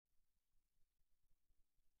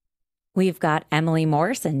We've got Emily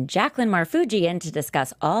Morse and Jacqueline Marfuji in to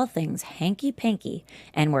discuss all things hanky-panky,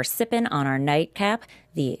 and we're sipping on our nightcap,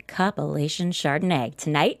 the Copulation Chardonnay,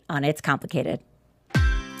 tonight on It's Complicated.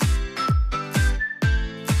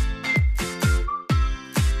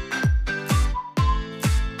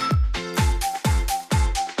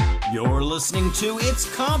 You're listening to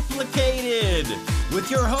It's Complicated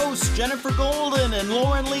with your hosts Jennifer Golden and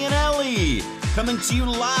Lauren Leonelli, coming to you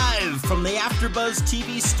live from the AfterBuzz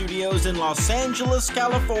TV studios in Los Angeles,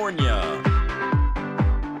 California.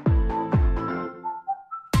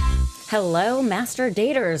 Hello, Master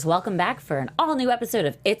Daters. Welcome back for an all-new episode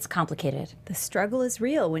of It's Complicated. The struggle is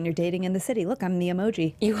real when you're dating in the city. Look, I'm the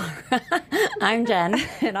emoji. You are. I'm Jen.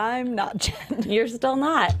 And I'm not Jen. You're still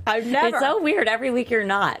not. I've never. It's so weird. Every week you're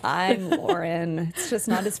not. I'm Lauren. It's just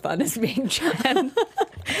not as fun as being Jen.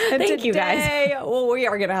 Thank you, guys. Well, we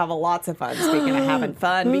are going to have lots of fun, speaking of having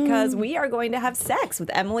fun, because we are going to have sex with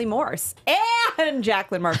Emily Morse and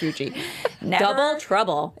Jacqueline Marfuji. Double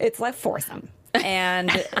trouble. It's like foursome. And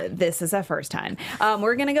this is our first time.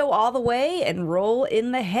 We're going to go all the way and roll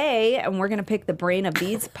in the hay, and we're going to pick the brain of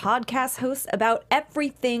these podcast hosts about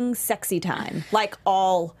everything sexy time, like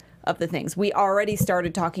all of the things. We already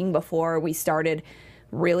started talking before we started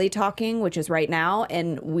really talking, which is right now,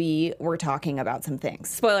 and we were talking about some things.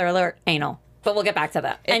 Spoiler alert, anal. But we'll get back to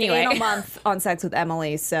that. Anyway. Anal month on Sex with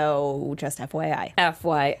Emily, so just FYI.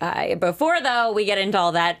 FYI. Before, though, we get into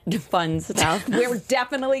all that fun stuff. We're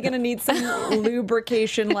definitely going to need some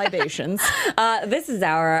lubrication libations. This is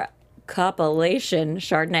our Copulation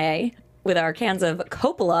Chardonnay with our cans of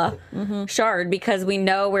Coppola Chard, because we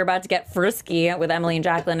know we're about to get frisky with Emily and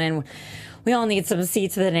Jacqueline, and we all need some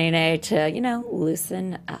seats with an A to, you know,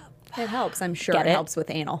 loosen up. It helps. I'm sure Get it it? helps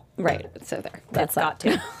with anal. Right. So there. That's got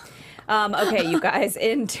to. Okay, you guys,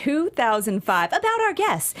 in 2005, about our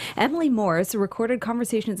guest, Emily Morse recorded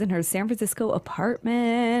conversations in her San Francisco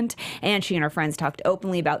apartment, and she and her friends talked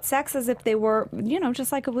openly about sex as if they were, you know,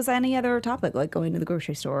 just like it was any other topic, like going to the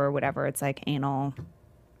grocery store or whatever. It's like anal,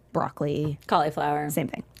 broccoli, Cauliflower. same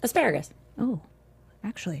thing. Asparagus. Oh,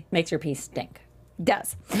 actually. Makes your pee stink.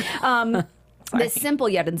 Does. This simple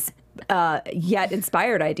yet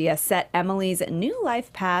inspired idea set Emily's new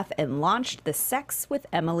life path and launched the Sex with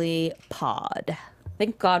Emily pod.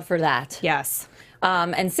 Thank God for that. Yes.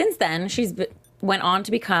 And since then, she's went on to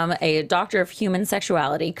become a doctor of human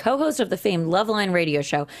sexuality, co-host of the famed Loveline radio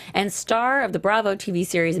show, and star of the Bravo TV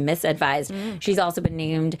series Misadvised. She's also been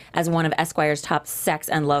named as one of Esquire's top sex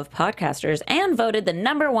and love podcasters and voted the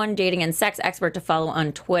 #1 dating and sex expert to follow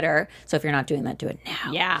on Twitter. So if you're not doing that, do it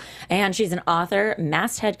now. Yeah. And she's an author,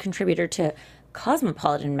 masthead contributor to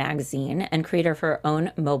Cosmopolitan magazine, and creator of her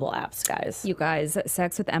own mobile apps, guys. You guys,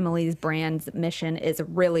 Sex with Emily's brand's mission is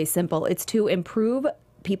really simple. It's to improve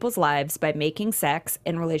people's lives by making sex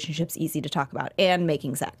and relationships easy to talk about, and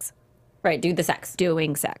making sex. Right, do the sex.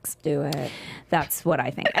 Doing sex. Do it. That's what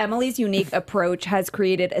I think. Emily's unique approach has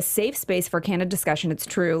created a safe space for candid discussion. It's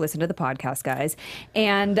true. Listen to the podcast, guys.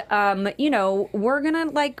 And, you know, we're going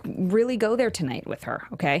to, like, really go there tonight with her,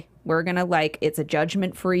 okay? We're going to, like, it's a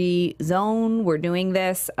judgment-free zone. We're doing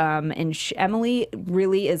this. And Emily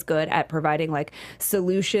really is good at providing, like,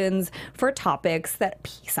 solutions for topics that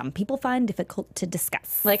some people find difficult to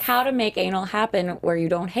discuss. Like how to make anal happen where you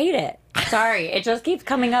don't hate it. Sorry, it just keeps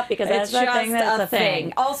coming up because that's It's the just thing that's a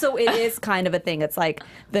thing. Also, it is kind of a thing. It's like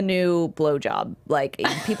the new blowjob. Like,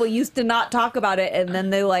 people used to not talk about it, and then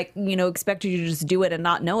they, like, you know, expected you to just do it and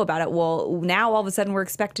not know about it. Well, now all of a sudden we're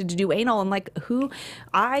expected to do anal, and like, we're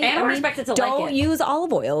expected to don't like it. use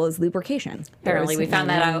olive oil as lubrication. Apparently, we found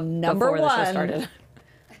that out before the show started.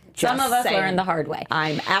 Some of us learned the hard way.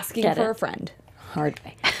 I'm asking for a friend. Hard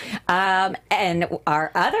way. And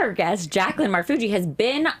our other guest, Jacqueline Marfuji, has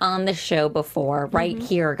been on the show before, right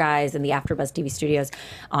here, guys, in the AfterBuzz TV studios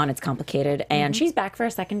on It's Complicated. And she's back for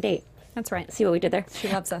a second date. That's right. See what we did there? She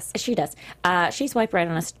loves us. She does. She swiped right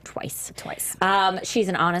on us twice. She's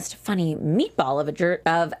an honest, funny meatball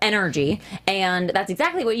of energy. And that's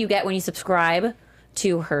exactly what you get when you subscribe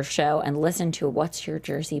to her show and listen to What's Your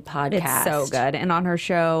Jersey podcast. It's so good. And on her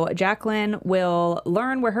show, Jacqueline will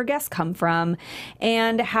learn where her guests come from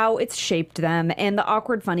and how it's shaped them and the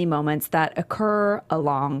awkward, funny moments that occur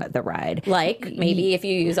along the ride. Like maybe if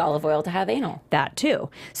you use olive oil to have anal. That too.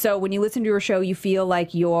 So when you listen to her show, you feel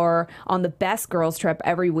like you're on the best girls trip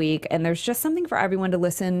every week, and there's just something for everyone to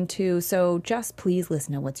listen to. So just please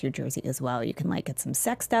listen to What's Your Jersey as well. You can like get some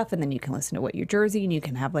sex stuff, and then you can listen to What Your Jersey, and you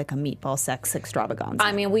can have like a meatball sex extravaganza. Gonzo.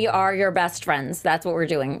 I mean, we are your best friends. That's what we're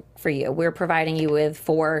doing for you. We're providing you with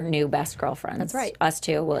 4 new best girlfriends. That's right. Us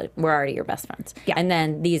two, we're already your best friends. Yeah. And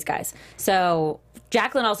then these guys. So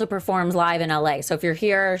Jacqueline also performs live in LA. So if you're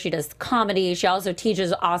here, she does comedy. She also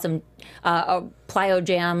teaches awesome plyo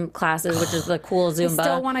jam classes, which is the cool Zumba.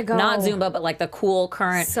 still wanna go. Not Zumba, but like the cool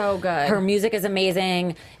current. So good. Her music is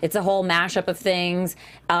amazing. It's a whole mashup of things.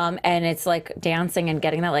 And it's like dancing and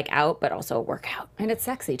getting that like out, but also a workout. And it's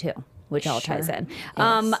sexy too, which all ties in.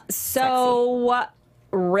 is So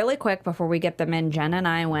really quick before we get them in, Jen and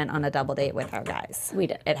I went on a double date with our guys. We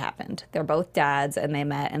did. It happened. They're both dads, and they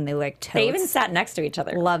met, and they like They even totes sat next to each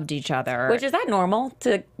other. loved each other. Which is that normal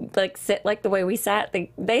to like sit like the way we sat?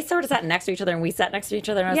 They sort of sat next to each other and we sat next to each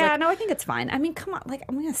other. And I was yeah, like, no, I think it's fine. I mean, come on, like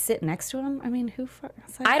I'm gonna sit next to him. I mean, who?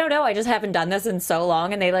 I don't know. I just haven't done this in so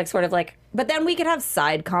long, and they like sort of like. But then we could have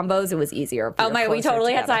side combos. It was easier. If Oh my! We closer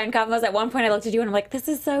totally had together. sign combos. At one point, I looked at you and I'm like, "This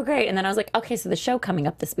is so great." And then I was like, "Okay, so the show coming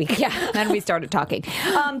up this week." Yeah, then we started talking.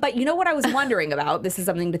 But you know what I was wondering about? This is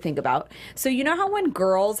something to think about. So you know how when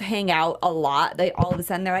girls hang out a lot, they all of a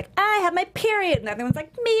sudden they're like, "I have my period," and everyone's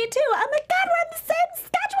like, "Me too." I'm like, "God, we're on the same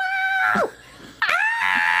schedule."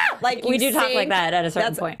 Ah! Like We you do talk sing- like that at a certain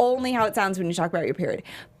that's point. only how it sounds when you talk about your period.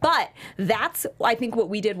 But that's I think what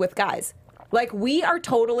we did with guys. Like we are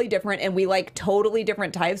totally different and we like totally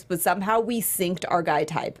different types, but somehow we synced our guy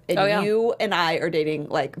type. And Oh, yeah. you and I are dating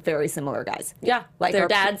like very similar guys. Yeah, Like they're our-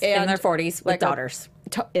 dads in and, their 40s with like, our- daughters.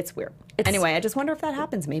 It's weird. Anyway, I just wonder if that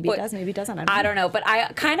happens. Maybe it But- does. Maybe it doesn't. I don't know, but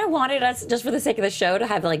I kind of wanted us, just for the sake of the show, to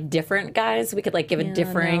have like different guys. We could like give a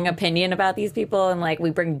differing opinion about these people, and like we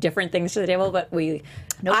bring different things to the table. But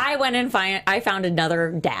I went and I found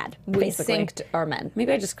another dad. We basically. synced our men.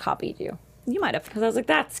 Maybe I just copied you. You might have. Because I was like,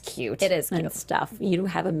 that's cute. It is and cute. stuff. You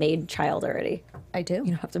have a made child already. I do. You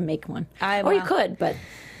don't have to make one. I or you will. could, but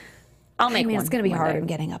I'll make I mean, one. it's going to be one hard. day. I'm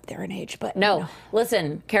getting up there in age, but No, you know.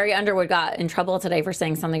 listen, Carrie Underwood got in trouble today for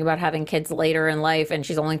saying something about having kids later in life, and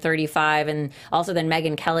she's only 35. And also then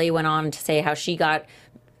Megyn Kelly went on to say how she got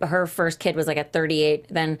her first kid was like at 38,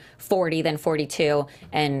 then 40, then 42,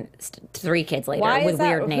 and 3 kids later Why with is that?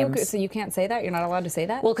 weird names. So you can't say that? You're not allowed to say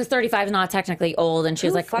that? Well, because 35 is not technically old, and she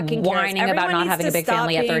was Who like fucking cares? whining about Everyone not needs having to a big stop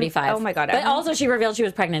family at being- 35. oh my God, But everyone- also she revealed she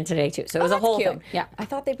was pregnant today too, so it was a that's whole cute. thing. Yeah. I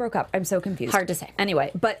thought they broke up. I'm so confused. Hard to say. Anyway,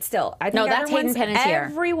 but still, I think No, that's Hayden Panettiere.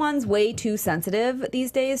 everyone's way too sensitive these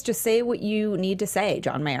days. Just say what you need to say,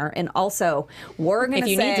 John Mayer. And also, we're going to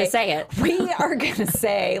say... If you need to say it. We are going to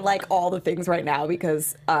say, like, all the things right now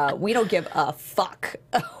because we don't give a fuck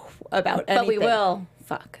about anything. But we will.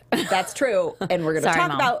 Fuck. That's true. And we're going to Sorry, talk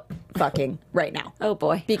Mom. about fucking right now. Oh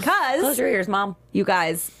boy. Because... Close your ears, Mom. You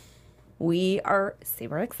guys, we are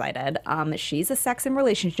super excited. She's a sex and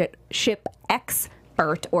relationship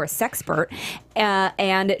expert or sexpert,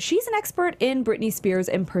 and she's an expert in Britney Spears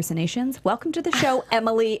impersonations. Welcome to the show,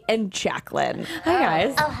 Emily and Jacqueline. Hi,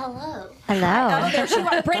 guys. Hello. Oh, there she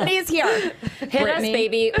was. Britney's here. Hit us,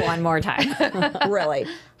 baby, one more time. Really.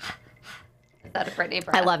 That a Britney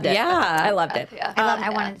I loved it. Yeah. I loved it. Yeah. I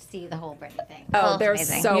wanted to see the whole Britney thing. Oh, It's there's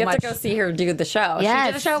amazing. so You have much. to go see her do the show. She did a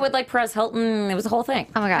Yes. show with like Perez Hilton. It was a whole thing.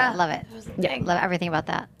 Oh my god, I love it. Yeah. Love everything about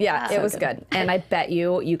that. Yeah, it was good. good. And I bet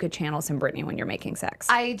you could channel some Britney when you're making sex.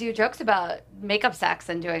 I do jokes about makeup sex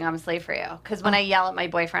and doing I'm a Slave for You. Because when I yell at my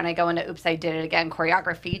boyfriend, I go into Oops, I Did It Again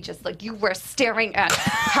choreography, just like you were staring at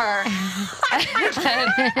her.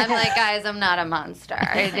 I'm like, guys, I'm not a monster.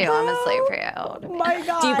 I do. I'm a slave for you. Oh my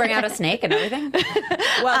God. Do you bring out a snake and everything?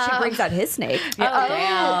 Well, she brings out his snake.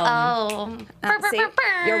 Oh. See?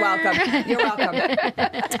 You're welcome. You're welcome.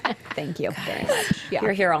 Thank you very much. Yeah.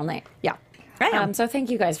 You're here all night. Yeah. I am. So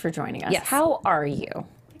thank you guys for joining us. Yes. How are you?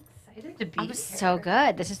 I'm so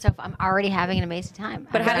good. This is so fun. I'm already having an amazing time.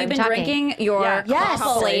 But have you I'm been talking. drinking your Yeah.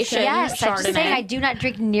 Constellation Yes, I'm just Chardonnay? saying I do not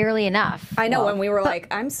drink nearly enough. I know when we were like,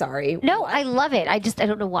 I'm sorry. No, I love it. I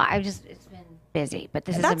don't know why. it's been busy, but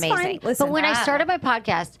this is That's fine. amazing. Listen, but when I started my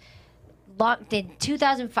podcast, in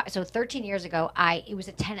 2005, so 13 years ago, it was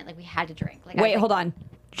a tenant. Like we had to drink. Like Wait, hold on.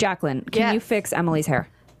 Jacqueline, can you Yes. fix Emily's hair?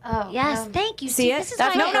 Yes, thank you. See it? This is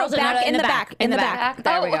That's why no, I- no, back, in the back, in the back.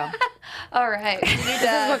 There we go. All right. This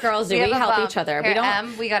is what girls do. We have a help bump. each other. We Here,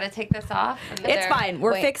 don't. we got to take this off. It's fine.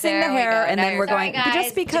 We're Wait, fixing the there we hair, go. and Now then we're you're going sorry, just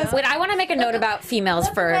guys. because. Wait, I want to make a note about females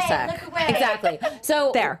for a away, sec. look away. Exactly.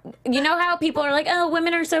 So There. You know how people are like, "Oh,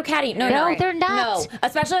 women are so catty." No, No, no, they're not. No,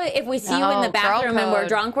 especially if we see you in No, the bathroom girl and we're code.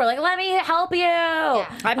 drunk, we're like, "Let me help you."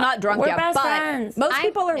 I'm not drunk We're yet, best but friends. most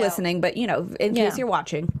people are listening. But in case Yeah. you're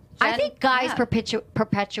watching, I think guys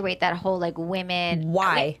perpetuate that whole like women.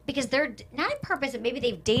 Why? Because they're not on purpose. Maybe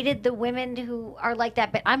they've dated the women who are like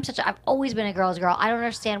that. But I've always been a girl's girl. I don't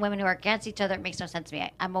understand women who are against each other. It makes no sense to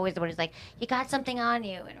me. I'm always the one who's like, you got something on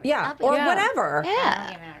you. And Yeah, or whatever. I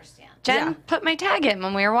don't even understand. Jen put my tag in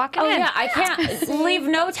when we were walking Oh in. yeah, I can't leave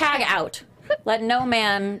no tag out. Let no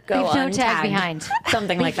man go Leave no untagged. tag behind.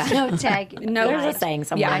 Something like that. No tag. No. There's a saying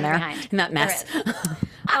somewhere in there behind. in that mess.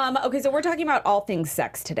 Okay, so we're talking about all things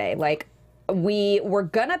sex today. Like, we're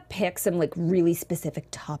gonna pick some like really specific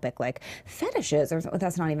topic, like fetishes, or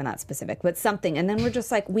that's not even that specific, but something. And then we're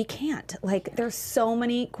just like, we can't. Like, there's so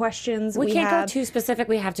many questions. We can't have. go too specific.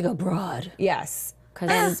 We have to go broad Yes. because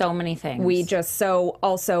there's so many things. We just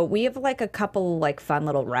we have like a couple like fun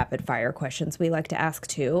little rapid fire questions we like to ask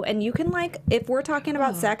too. And you can like, if we're talking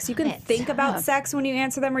about sex, you can think about sex when you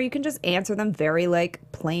answer them, or you can just answer them very like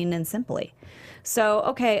plain and simply. So,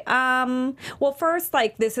 okay. Well, first,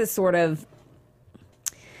 like, this is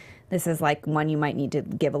like one you might need to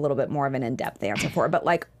give a little bit more of an in-depth answer for. But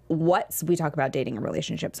like, we talk about dating and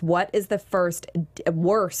relationships. What is the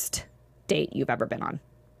worst date you've ever been on?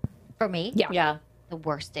 For me? yeah. The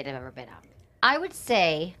worst date I've ever been on. I would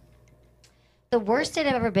say the worst date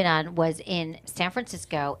I've ever been on was in San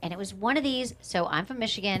Francisco, and it was one of these. So I'm from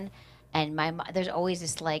Michigan, and there's always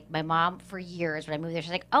this like, my mom for years when I moved there,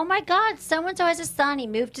 she's like, oh my God, so-and-so has a son. He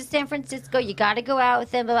moved to San Francisco. You got to go out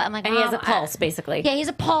with him. I'm like, And he has a Mom, pulse, basically. Yeah, he has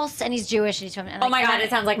a pulse, and he's Jewish, and he's from. Oh my God, it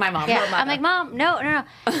sounds like my mom. Yeah, I'm like, Mom, no. And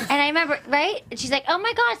I remember, right? And she's like, oh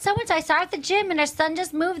my God, so-and-so, I saw her at the gym, and her son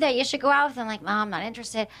just moved there. You should go out with him. I'm like, Mom, I'm not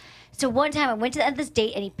interested. So one time I went to the end of this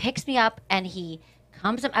date, and he picks me up, and he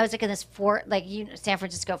comes up. I was like in this San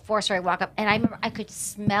Francisco 4-story walk up, and I remember I could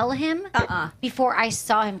smell him before I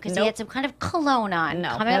saw him because he had some kind of cologne on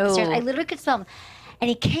coming up the stairs. I literally could smell him. And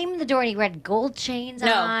he came in the door and he had gold chains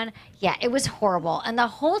on. Yeah, it was horrible. And the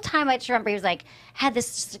whole time I just remember he was like, had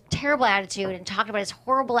this terrible attitude and talked about his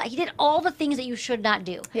horrible, he did all the things that you should not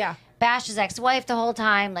do. Yeah. Bashed his ex-wife the whole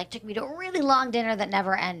time, like took me to a really long dinner that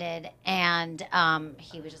never ended. And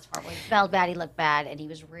he was just horrible. He smelled bad, he looked bad, and he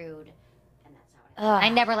was rude. And that's how I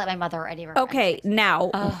never let my mother or any of her Okay, friends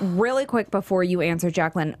now, really quick before you answer,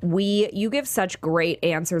 Jacqueline, you give such great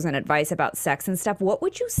answers and advice about sex and stuff. What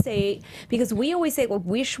would you say? Because we always say, well,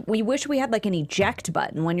 we wish we had like an eject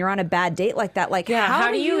button when you're on a bad date like that. Like, Yeah,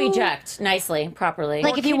 how do you eject nicely, properly?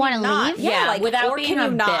 Like if you want to leave? Yeah, like, without or being can a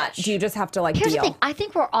you not? bitch. Do you just have to like Here's deal? the thing. I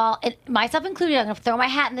think we're all, myself included, I'm going to throw my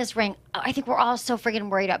hat in this ring. I think we're all so freaking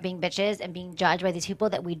worried about being bitches and being judged by these people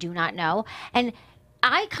that we do not know. And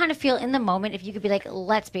I kind of feel in the moment, if you could be like,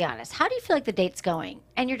 let's be honest, how do you feel like the date's going?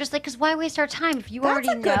 And you're just like, because why waste our time if you already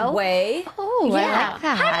That's a know? good way. Oh, Yeah. I like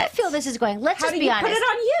that. How do you feel this is going? Let's How just do be you honest. put it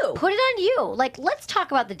on you? Put it on you. Like, let's talk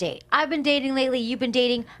about the date. I've been dating lately. You've been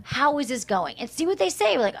dating. How is this going? And see what they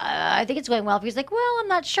say. We're like, I think it's going well. If he's like, well, I'm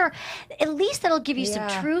not sure. At least that'll give you some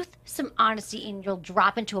truth, some honesty, and you'll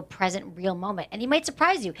drop into a present, real moment. And he might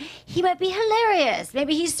surprise you. He might be hilarious.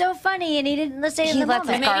 Maybe he's so funny and he didn't say it in the lets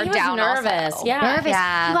moment. his guard Maybe he was down nervous. also. Yeah. Nervous.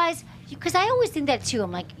 Yeah. You guys, because I always think that too.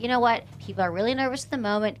 I'm like, you know what? People are really nervous at the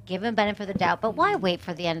moment. Give them benefit of the doubt, but why wait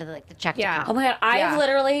for the end of the check to Oh come? my God, I've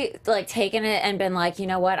literally like taken it and been like, you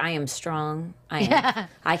know what? I am strong.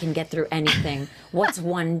 I can get through anything. What's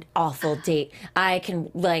one awful date? I can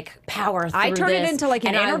like power through I turn it this, into, like,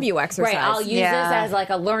 an and interview exercise. Right, I'll use Yeah. this as like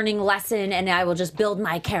a learning lesson, and I will just build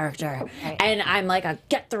my character. And I'm like, I'll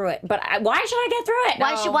get through it. But why should I get through it?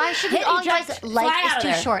 Why should Hit all you guys eject, life fly out is of too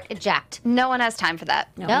there. short? Eject. No one has time for that.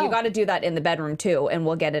 No. You got to do that in the bedroom too, and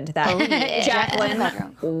we'll get into that.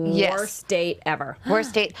 Jacqueline, Yes. worst date ever.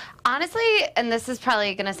 Worst date. Honestly, and this is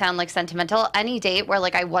probably going to sound like sentimental, any date where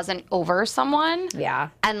like I wasn't over someone. Yeah.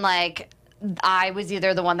 And like I was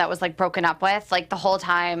either the one that was like broken up with like the whole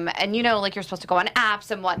time, and you know, like you're supposed to go on apps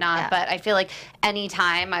and whatnot, but I feel like any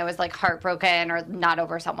time I was like heartbroken or not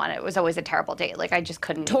over someone, it was always a terrible date. Like I just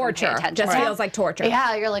couldn't even Torture. pay attention. Just to it. feels like torture.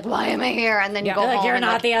 Yeah, you're like, why am I here? And then you go Like home you're and,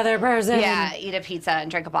 not like, the other person. yeah, eat a pizza and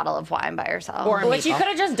drink a bottle of wine by yourself. Or a Which you meatball. could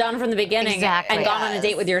have just done from the beginning Exactly. and gone on a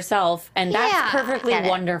date with yourself, and Yeah. that's perfectly Get it.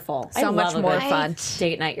 wonderful. I So much love a more good fun.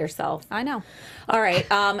 date night yourself. I know. All right.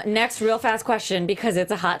 Next, real fast question because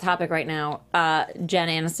it's a hot topic right now. Jen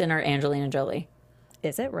Aniston or Angelina Jolie?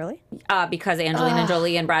 Is it really? Because Angelina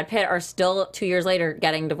Jolie and Brad Pitt are still 2 years later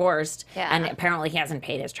getting divorced, Yeah. and apparently he hasn't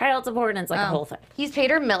paid his child support, and it's like a whole thing. He's paid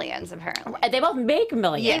her millions apparently. They both make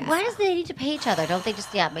millions. Why does they need to pay each other? Don't they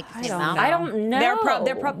just make the same amount? I don't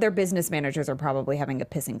know. Their business managers are probably having a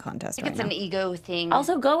pissing contest I think right it's now. an ego thing.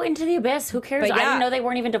 Also, go into the abyss. Who cares? But I yeah. didn't know they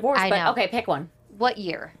weren't even divorced. I But know. okay, pick one. What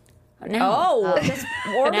year? No.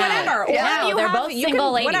 Or No. whatever. Or Yeah, you they're have- both you single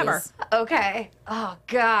can, ladies. Whatever. Okay. Oh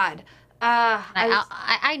God.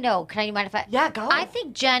 I know. Can I mind if I? Yeah, go. I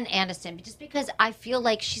think Jen Aniston, just because I feel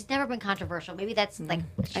like she's never been controversial. Maybe that's like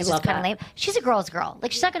she's love just kind that. of lame. She's a girl's girl.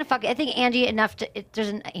 Like she's not gonna fuck. I think Angie enough to. There's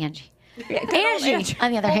an Angie. Angie,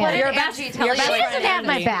 on the other hand, Your best, she doesn't have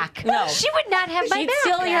my back. No. She would not have my She'd back.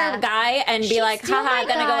 steal your guy and be like, steal haha, my I'm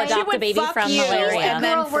gonna go guy. She adopt a would baby fuck from you malaria. and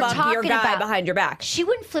then Girl, we're fuck your talking guy about- behind your back. She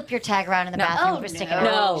wouldn't flip your tag around in the bathroom for sticking it No.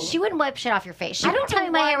 out. She wouldn't wipe shit off your face. She I wouldn't don't tell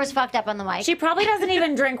me know my hair why- was fucked up on the mic. She probably doesn't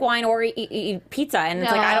even drink wine or eat pizza, and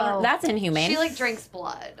it's like I don't. That's inhumane. She like drinks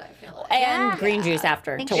blood, I feel like. and Yeah. green juice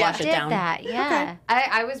after I think to she wash it did down. that. Yeah.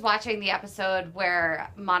 I was watching the episode where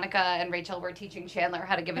Monica and Rachel were teaching Chandler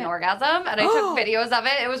how to give an orgasm, and I took videos of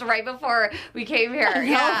it. It was right before we came here.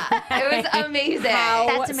 Yeah, it was amazing. How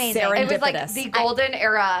That's amazing. It was like serendipitous. the golden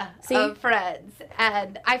era See? of Friends,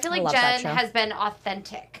 and I feel like love that Jen show. has been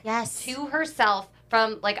authentic Yes. to herself.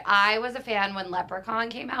 From like I was a fan when Leprechaun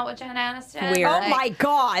came out with Jen Aniston. Weird. Oh Like- my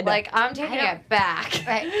god! Like I'm taking I don't- it back.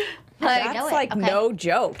 Right. Like, I know that's it. like Okay. no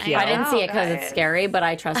joke. I didn't see it Wow, because it's guys. scary, but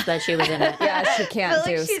I trust that she was in it. Yeah, she I can't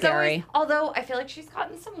feel like do she's scary. always, although I feel like she's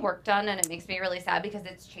gotten some work done, and it makes me really sad because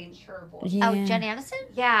it's changed her voice. Yeah. Oh, Jen Aniston?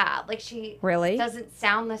 Yeah, like she Really? doesn't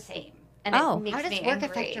sound the same, and Oh. it makes How does me work angry.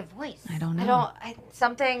 affect your voice? I don't know. I don't. I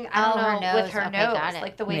don't Oh, her know with nose. her Okay, nose, got it.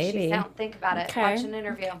 like the way Maybe. she sounds. Think about it. Okay. Watch an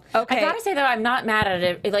interview. Okay. I gotta say though, I'm not mad at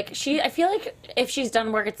it. Like I feel like if she's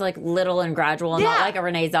done work, it's like little and gradual, and not Yeah. like a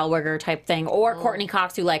Renee Zellweger type thing, or Courtney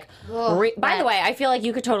Cox, who like. By the way, I feel like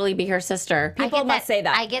you could totally be her sister. People I get must say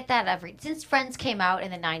that. I get that since Friends came out in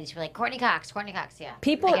the 90s, we're like, Courtney Cox, yeah.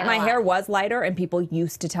 People, I get it my a lot. hair was lighter, and people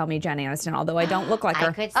used to tell me Jen Aniston, although I don't look like I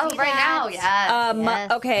her. could see Oh, right now, that. yes.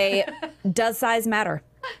 Yes. Okay, does size matter?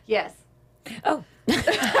 Yes. Oh,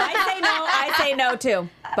 I say no too.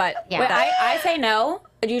 But Yeah. wait, I say no.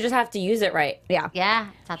 You just have to use it right. yeah. Yeah,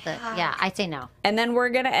 it's not the. Yeah, I say no. And then we're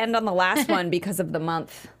gonna end on the last one because of the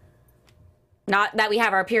month. Not that we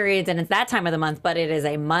have our periods and it's that time of the month, but it is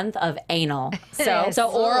a month of anal. So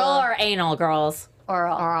oral or anal, girls.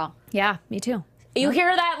 Oral. Yeah, me too. You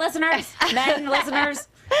hear that, listeners? Men listeners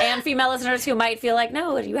and female listeners who might feel like,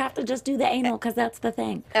 no, you have to just do the anal because that's the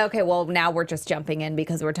thing. Okay, well now we're just jumping in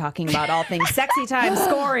because we're talking about all things sexy time,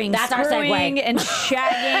 scoring, That's our screwing, segue. and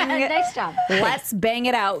shagging. Nice job. Let's bang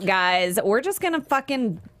it out, guys. We're just gonna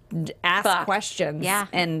fucking ask Fuck. questions. Yeah.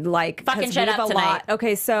 And like 'cause Fucking shut we have up a tonight. lot.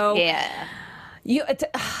 Okay, so Yeah. you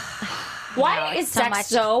Why is so sex much.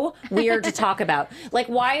 so weird to talk about? Like,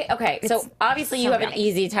 why? Okay, so obviously you so have an nice.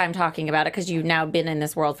 easy time talking about it because you've now been in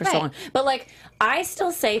this world for so Right. long. But like, I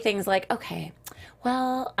still say things like, okay,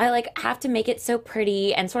 well, I like have to make it so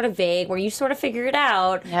pretty and sort of vague where you sort of figure it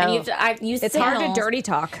out. And you have to, I've used it's hard to signals. dirty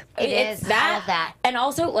talk. It's is, that, all of that. and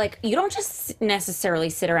also like you don't just necessarily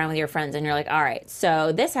sit around with your friends and you're like, all right,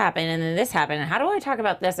 so this happened and then this happened and how do I talk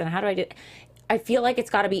about this and how do I do? I feel like it's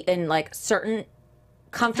got to be in like certain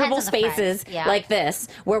comfortable Depends on the spaces friends, yeah. like this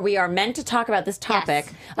where we are meant to talk about this topic.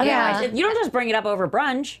 Yes. Otherwise, you don't just bring it up over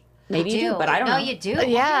brunch. Maybe you do, but I don't no, know. you do. Well,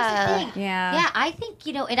 here's the thing. Yeah. Yeah, I think,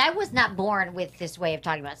 and I was not born with this way of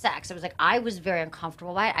talking about sex. It was like I was very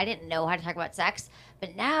uncomfortable by it. I didn't know how to talk about sex.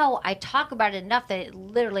 But now I talk about it enough that it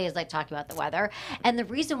literally is like talking about the weather. And the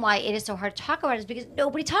reason why it is so hard to talk about it is because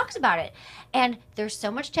nobody talks about it. And there's so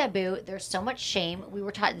much taboo. There's so much shame. We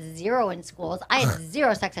were taught zero in schools. I had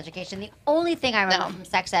zero sex education. The only thing I remember from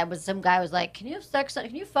sex ed was some guy was like, can you have sex?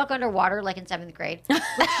 Can you fuck underwater like in 7th grade? Which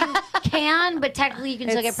you can, but technically you can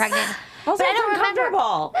still get pregnant. Also, But I it's don't remember.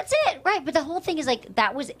 uncomfortable. That's it, right? But the whole thing is like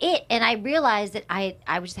that was it, and I realized that I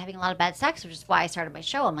was just having a lot of bad sex, which is why I started my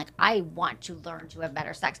show. I'm like, I want to learn to have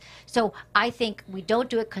better sex. So I think we don't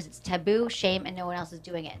do it because it's taboo, shame, and no one else is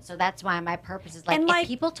doing it. So that's why my purpose is like, And, like- if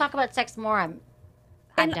people talk about sex more,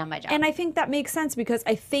 I've done my job. And I think that makes sense because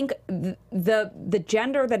I think the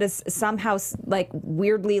gender that is somehow like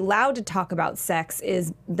weirdly allowed to talk about sex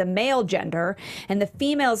is the male gender, and the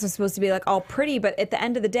females are supposed to be like all pretty, but at the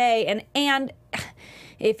end of the day, and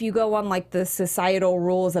if you go on like the societal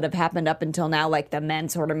rules that have happened up until now, like the men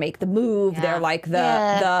sort of make the move, they're like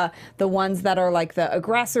the ones that are like the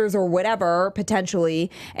aggressors or whatever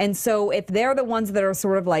potentially, and so if they're the ones that are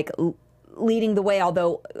sort of like leading the way,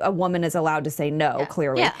 although a woman is allowed to say no,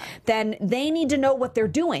 clearly, then they need to know what they're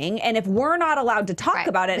doing. And if we're not allowed to talk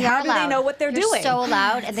about it, You're how do they allowed. know what they're You're doing? so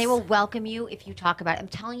loud, and they will welcome you if you talk about it. I'm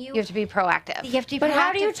telling you, You have to be proactive. you have to be But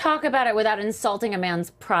how do you proactive. talk about it without insulting a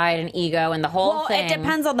man's pride and ego and the whole Well, thing? it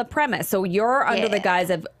depends on the premise. So you're under the guise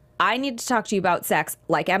of I need to talk to you about sex,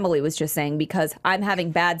 like Emily was just saying, because I'm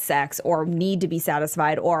having bad sex or need to be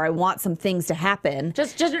satisfied or I want some things to happen.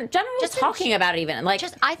 Just generally talking about it, even like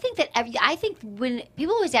I think when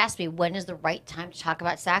people always ask me when is the right time to talk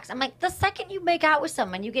about sex, I'm like, the second you make out with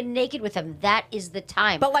someone, you get naked with them, that is the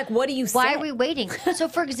time. But like, what do you say? Why are we waiting? So,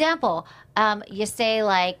 for example, you say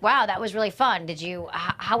like, "Wow, that was really fun. Did you?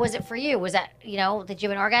 How was it for you? Was that did you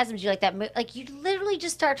have an orgasm? Did you like that? Like, you literally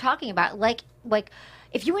just start talking about it. like."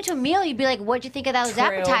 If you went to a meal, you'd be like, "What'd you think of those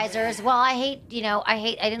appetizers?" Well, I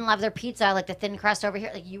didn't love their pizza. I like the thin crust over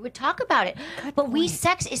here. Like, you would talk about it.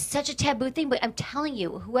 Sex is such a taboo thing. But I'm telling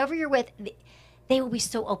you, whoever you're with, they will be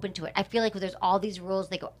so open to it. I feel like there's all these rules,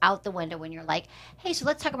 they go out the window when you're like, "Hey, so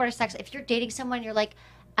let's talk about our sex." If you're dating someone, you're like,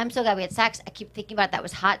 "I'm so glad we had sex. I keep thinking about it. That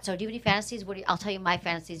was hot. So do you have any fantasies? I'll tell you my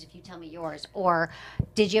fantasies if you tell me yours." Or,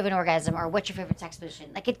 "Did you have an orgasm?" Or, "What's your favorite sex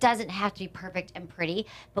position?" Like, it doesn't have to be perfect and pretty,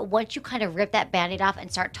 but once you kind of rip that Band-Aid off and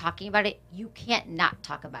start talking about it, you can't not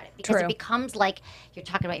talk about it because it becomes like you're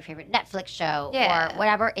talking about your favorite Netflix show or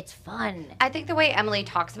whatever. It's fun. I think the way Emily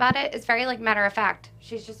talks about it is very like matter of fact.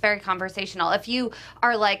 She's just very conversational. If you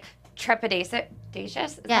are like trepidatious,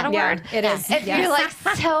 is that a word? It is. If you're like,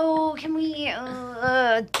 "So can we?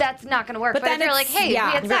 That's not going to work." But then if you're like, it's- "Hey, we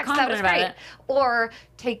had You're sex. That was confident about great," it. or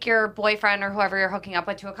take your boyfriend or whoever you're hooking up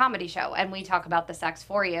with to a comedy show, and we talk about the sex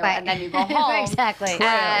for you, and then you go home. Exactly.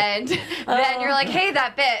 And then you're like, "Hey,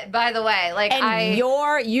 that bit, by the way, like And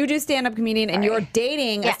you do stand-up comedian, and you're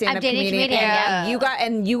dating a I'm stand-up dating a comedian,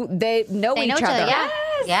 comedian, and they know They each know each other. other.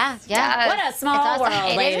 Yeah. what a small It's awesome.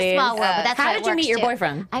 world, It ladies. is a small world, but that's How how it did you meet works, your too.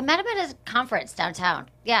 boyfriend? I met him at a conference downtown.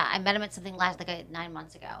 Yeah, I met him at something 9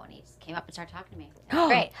 months ago, and he just came up and started talking to me.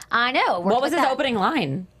 Great. I know. What was his opening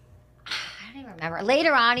line? I don't even remember.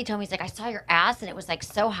 Later on, he told me, he's like, "I saw your ass, and it was like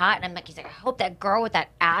so hot." And I'm like, he's like, "I hope that girl with that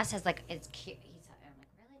ass has like, it's cute." I'm like,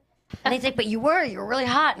 "Really?" And he's like, "But you were really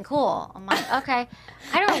hot and cool." I'm like, "Okay."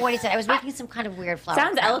 I don't know what he said. I was making some kind of weird flower.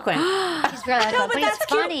 Sounds eloquent. He's very eloquent, but it's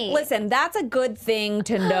funny. Listen, that's a good thing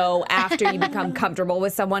to know after you become comfortable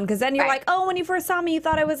with someone, because then you're like, "Oh, when you first saw me, you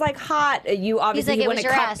thought I was like hot." You obviously like, he "It was wouldn't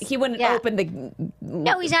your cut. ass." He wouldn't Yeah. open the.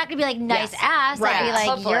 No, he's not gonna be like nice Yes. ass. Right. I'd be like,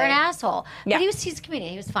 Hopefully. "You're an asshole." Yeah. But he's a comedian.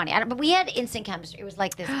 He was funny. But we had instant chemistry. It was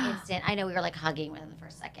like this instant. I know we were like hugging within the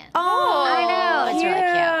first second. Oh, I know. It's really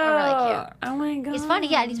cute. We're really cute. Oh my god. He's funny.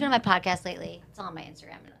 Yeah, and he's been on my podcast lately. It's on my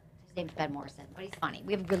Instagram. His name's Ben Morrison, but he's funny.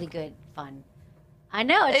 We have really good fun. I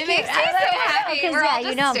know. It's It cute. makes me so happy. 'Cause, We're yeah, all you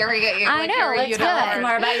just know. staring at you. I like know, you're a it's unicorn. good. It's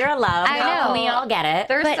more about your love. I know. We all get it.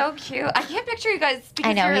 They're But- so cute. I can't picture you guys because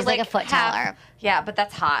I know, you're he's like a foot half- taller. Yeah, but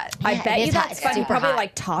that's hot. I Yeah, bet it you is hot. that's It's fun. He super probably hot.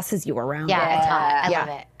 like tosses you around. Yeah, it's hot. I Yeah. love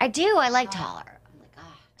it. I do. I like taller. I'm like,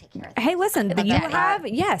 take care of that. Hey, listen, Like you that, yeah. have,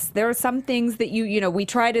 yes, there are some things that we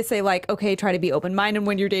try to say like, okay, try to be open-minded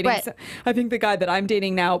when you're dating. Right. So, I think the guy that I'm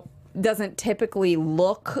dating now doesn't typically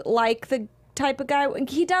look like the type of guy.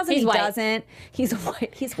 He doesn't. He's he white. doesn't. He's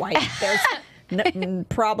white. He's white. There's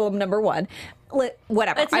problem number one.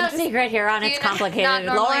 Whatever. It's no I'm just- secret here on It's you not Complicated.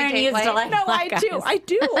 normally Lauren date used to white? like No, black I do. guys. I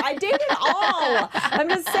do. I date it all. I'm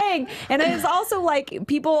just saying. And it's also like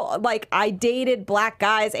people like I dated black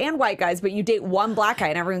guys and white guys, but you date one black guy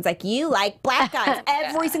and everyone's like, "You like black guys."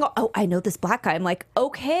 Every single I know this black guy. I'm like,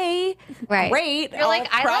 okay, Right. great. You're like,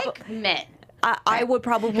 I'll I like men. I would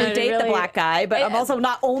probably No, date the really- black guy, but I'm also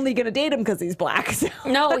not only gonna date him because he's black. So.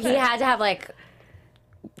 No, he had to have like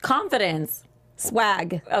confidence.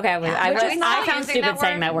 Swag. Okay, Which is not I found using stupid that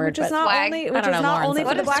saying word. that word, Which is but not swag. only, I which don't is know, not Lauren only said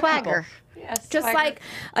for that. the black Swagger. people. Yes, Just swagger.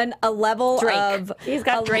 like a level Drake. of He's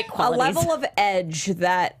got Drake a qualities. level of edge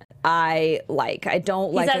that I like. I don't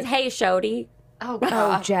he like. says, "Hey, Shody." Oh Oh,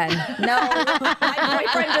 god. Jen. No, my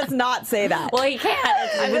boyfriend does not say that. Well, he can't.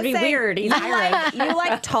 It would be Just saying, weird. He's you Irish.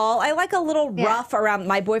 like tall. I like a little rough around.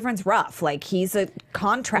 My boyfriend's rough. Like he's a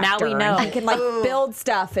contractor. Now we know. And he can like build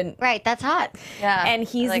stuff and Right, that's hot. Yeah. and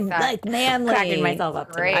he's I like that. like manly. Cracking myself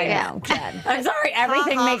up. Great. Tonight. I know, Jen. I'm sorry.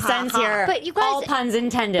 Everything makes sense here. But you guys- all puns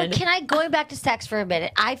intended. But can I, going back to sex for a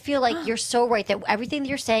minute, I feel like you're so right that everything that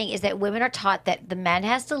you're saying is that women are taught that the man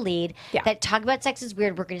has to lead, Yeah. that talking about sex is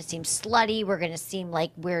weird, we're going to seem slutty, we're going to seem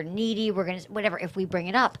like we're needy, we're going to, whatever, if we bring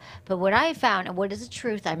it up. But what I found, and what is the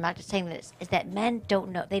truth, I'm not just saying this, is that men don't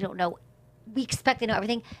know, they don't know. We expect they know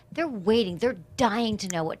everything. They're waiting. They're dying to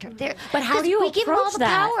know what. But how do you we give them all approach the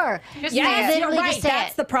that? power? Just Yes, say it. you're Literally right. just say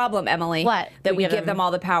That's it. the problem, Emily. What? That we give them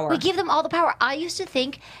all the power. We give them all the power. I used to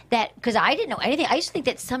think that, because I didn't know anything, I used to think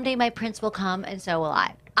that someday my prince will come and so will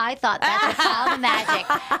I. I thought that's all the magic.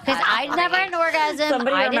 Because I never had an orgasm.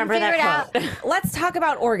 Somebody I didn't remember figure that it out. quote. Let's talk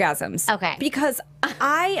about orgasms. Okay. Because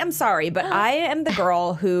I am sorry, but I am the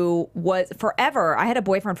girl who was forever. I had a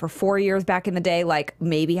boyfriend for 4 years back in the day, like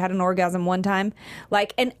maybe had an orgasm one time.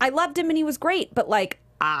 Like, and I loved him and he was great, but like,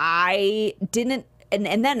 I didn't.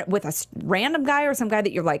 And then with a random guy or some guy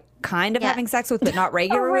that you're like kind of having sex with, but not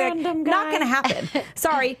regularly, random not guy. going to happen.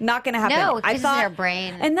 Sorry, not going to happen. No, it pisses their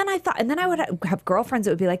brain. And then I would have girlfriends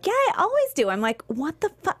that would be like, yeah, I always do. I'm like, what the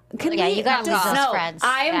fuck? Yeah, you gotta lose those friends.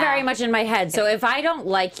 I am Yeah. very much in my head. So if I don't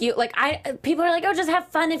like you, like people are like, oh, just have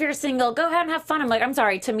fun if you're single. Go ahead and have fun. I'm like, I'm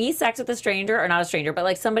sorry. To me, sex with a stranger, or not a stranger, but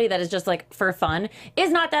like somebody that is just like for fun,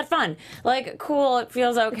 is not that fun. Like, cool, it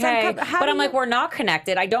feels okay. How But do I'm like, we're not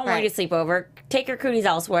connected. I don't want you Right. to sleep over. Take your cooties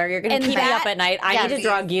elsewhere. You're going And to keep me that- up at night. I Yes. need to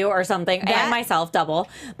drug you or something. That- and myself double.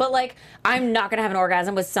 But like, I'm not going to have an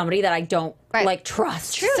orgasm with somebody that I don't Right. like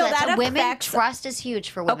trust. True. So That's that women affects- trust is huge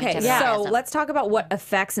for women. Okay, to so have an orgasm. let's talk about what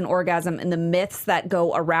affects an orgasm and the myths that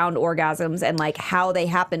go around orgasms and like how they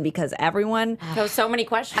happen, because everyone. So many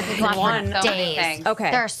questions. I could go on One. for So many days. things.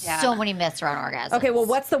 Okay. There are so many myths around orgasms. Okay, well,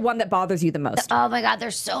 what's the one that bothers you the most? Oh my God,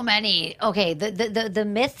 there's so many. Okay, the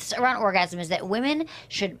myths around orgasm is that women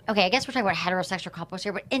should. Okay, I guess we're talking about heterosexual couples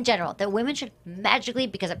here, but in general, that women should magically,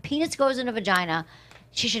 because a penis goes in a vagina,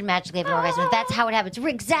 she should magically have an orgasm. That's how it happens.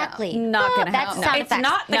 Exactly. Not gonna That's happen. sound It's effects.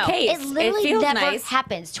 not the case. It literally feels never nice.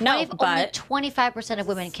 happens. No, Only but 25% of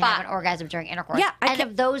women can have an orgasm during intercourse. Yeah, I and can-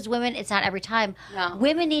 of those women, it's not every time. No.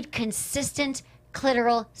 Women need consistent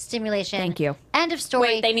clitoral stimulation. Thank you. End of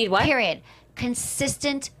story. Wait, they need what? Period.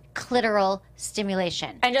 Consistent clitoral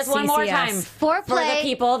stimulation. And just one more CCS. time Foreplay- for the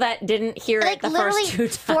people that didn't hear Like it the literally,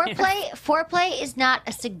 first two times. foreplay is not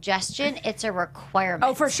a suggestion; it's a requirement.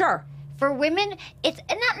 Oh, for sure. For women, it's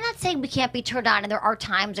and not saying we can't be turned on, and there are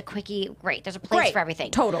times a quickie, great. There's a place Great. for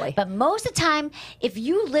everything. Totally. But most of the time, if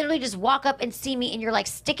you literally just walk up and see me and you're like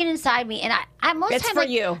sticking inside me, and I most It's time for like,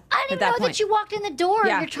 you I at didn't that even know point. that you walked in the door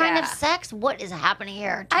Yeah. and you're trying to Yeah. have sex. What is happening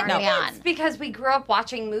here? I Turn think me on. it's because we grew up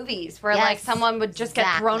watching movies where like Yes, someone would just get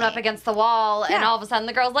thrown up exactly. against the wall, and Yeah. all of a sudden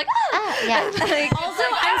the girl's like, ah, Yeah. Also,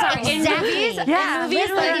 I'm sorry. Exactly. In movies, Yeah. in movies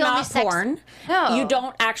Literally that are the only not sex- porn, No. you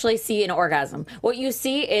don't actually see an orgasm. What you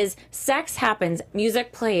see is sex happens,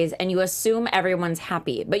 music plays, and you assume everyone's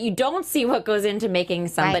happy. But you don't see what goes into making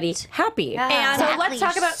somebody Right. happy. Yeah. And so Exactly. let's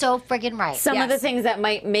talk You're about so friggin' right. some of the Yes. things that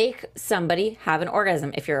might make somebody have an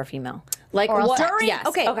orgasm if you're a female. Like Oral what? sex. Yes.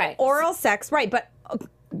 Okay. Oral sex, right? But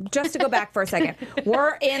just to go back for a second,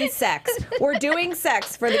 we're in sex. We're doing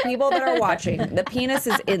sex for the people that are watching. The penis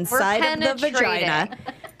is inside of the vagina.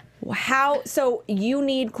 How? So you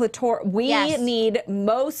need clitor. We Yes. need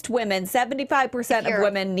most women. 75% of you're-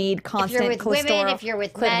 women need If constant you're with women, clitoral. if you're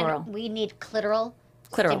with Clitoral. men, we need clitoral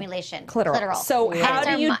stimulation. clitoral. So And how it's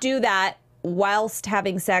do our you mi- do that whilst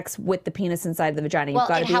having sex with the penis inside the vagina? You've Well,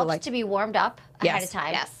 got it to be helps like. to be warmed up ahead Yes. of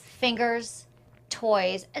time. Yes. Fingers,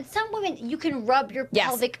 toys, and some women you can rub your Yes.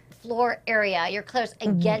 pelvic floor area, your clitoris,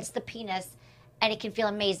 against the penis, and it can feel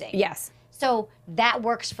amazing. Yes. So that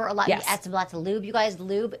works for a lot. Yes. You add some lots of lube. You guys,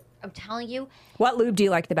 lube. I'm telling you, What lube do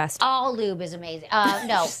you like the best? all lube is amazing.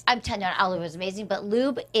 No, I'm telling you, all lube is amazing, but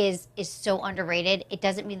lube is so underrated. It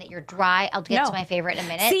doesn't mean that you're dry. I'll get No. to my favorite in a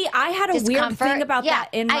minute. See, I had a weird Discomfort. thing about Yeah, that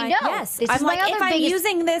in my I know. yes. This I'm is my like, other if I'm biggest-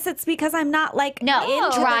 using this, it's because I'm not like No,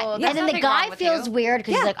 into dry. the, And then the nothing guy wrong with feels you. weird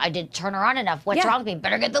because Yeah. he's like, I didn't turn her on enough. What's Yeah. wrong with me?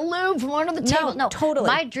 Better get the lube from under the table. No, totally.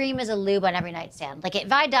 My dream is a lube on every nightstand. Like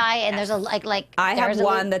if I die and there's a like I there's have a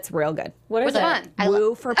one lube- that's real good. What is Which it? one?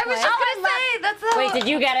 Woo for play. I was just gonna say that's the Wait, did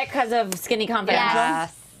you get it because of Skinny Confidential?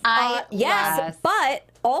 Yes. I Yes, Yes. but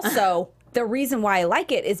also the reason why I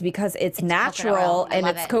like it is because it's natural coconut oil. I and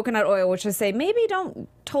love it's it. coconut oil, which I say maybe don't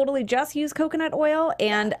totally just use coconut oil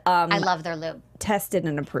and I love their lube. tested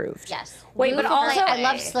and approved. Yes. Wait, Lube but for play. also- I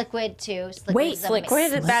love Sliquid too. Sliquid Wait, is Sliquid?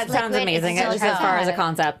 amazing. That sounds Sliquid, amazing. it's Just as far as a silicone.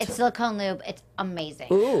 concept. It's silicone lube. It's amazing.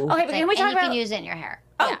 Ooh. Okay, but can we talk and you about? can use it in your hair.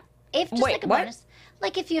 Oh. Yeah. If just Wait, like a what? bonus.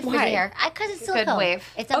 Like if you have frizzy Why? hair, because it's Good silicone. wave.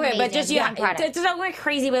 It's Okay, amazing. but just One product. don't go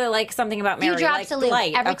crazy with it like something about Few Mary. drops like of lube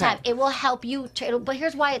light. every Okay. time. It will help you. But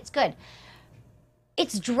here's why it's good.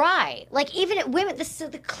 It's dry. Like even at women,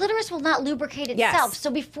 the clitoris will not lubricate itself. Yes. So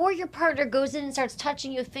before your partner goes in and starts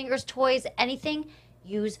touching you with fingers, toys, anything,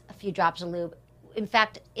 use a few drops of lube. In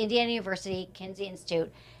fact, Indiana University, Kinsey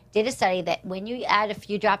Institute did a study that when you add a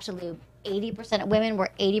few drops of lube, 80% of women were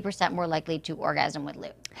 80% more likely to orgasm with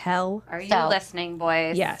lube. Hell. Are you So- listening,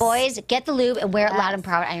 boys? Yes. Boys, get the lube and wear it loud and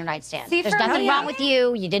proud on your nightstand. See, There's for nothing me- wrong with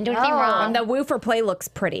you. You didn't do anything No. wrong. And the woo for play looks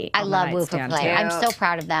pretty. I on the love Woo for nightstand, Play. too. I'm so Cute.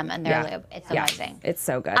 proud of them and their Yeah. lube. It's Yeah. amazing. It's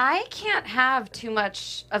so good. I can't have too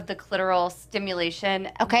much of the clitoral stimulation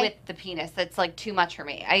Okay. with the penis. It's like too much for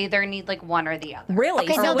me. I either need like one or the other. Really?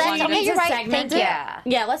 Okay, So no, what that's do you okay. need You're to right. segment Thank it? you. Yeah.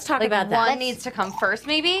 Yeah, let's talk Like about one that. needs to come first,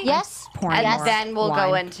 maybe. Yes. Pouring And more then we'll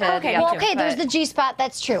go wine. into Okay, the me Well, other. okay, there's but- the G spot.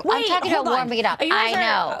 That's true. I'm Wait, talking hold about on. warming it up. You guys I are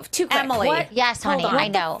know. too quick. Emily. What? Yes, honey. Hold on. I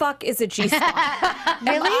know. What the fuck is a G spot?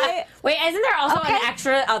 Really? Wait, isn't there also Okay. an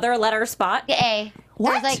extra other letter spot? A.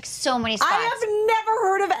 There's like so many spots. I have never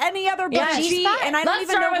heard of any other but Yeah, G, G-spot. and I don't Let's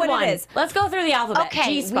even know start with what one. it is. Let's go through the alphabet. Okay,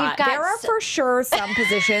 we've G-spot. got- There are for sure some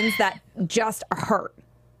positions that just hurt.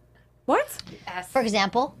 What? For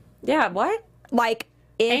example, Yeah, what? Like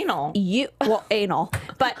if Anal. anal,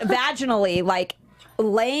 but vaginally, like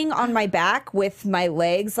laying on my back with my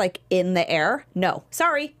legs like in the air. No,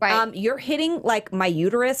 sorry. Right. You're hitting like my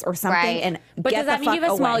uterus or something, Right. and But get does that the mean you fuck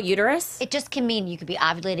have a small away. uterus? it just can mean you could be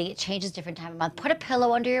ovulating. It changes different time of month. Put a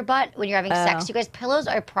pillow under your butt when you're having sex. You guys, pillows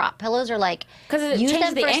are prop. Pillows are like 'Cause it use changes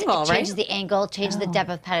them the first, angle, it right? changes the angle, changes the depth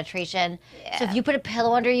of penetration. So if you put a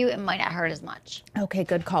pillow under you, it might not hurt as much. Okay,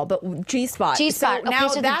 good call. But G-spot. G-spot. So now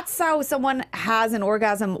Okay, so that's how someone has an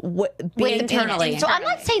orgasm being internally. So I'm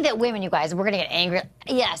not saying that women, you guys, we're gonna get angry.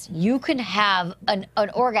 Yes, you can have an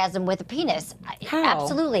orgasm with a penis. How?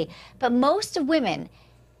 Absolutely. But most of women,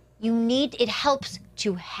 it helps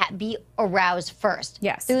to be aroused first.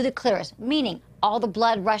 Yes. Through the clitoris, meaning all the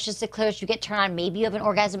blood rushes to the clitoris, you get turned on, maybe you have an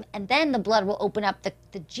orgasm, and then the blood will open up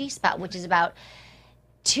the G-spot, which is about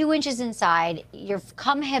 2 inches inside. Your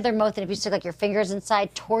come hither mouth, and if you stick like your fingers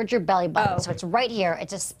inside towards your belly button. So it's right here.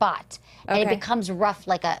 It's a spot. And it Okay. becomes rough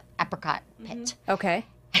like a apricot pit. Okay.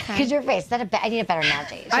 Because your face, I need a better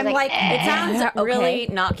analogy. So I'm like, It sounds okay. really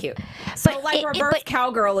not cute. So like reverse but-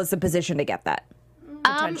 cowgirl is the position to get that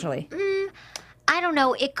potentially. I don't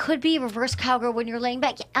know. It could be reverse cowgirl when you're laying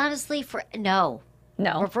back. Honestly, no.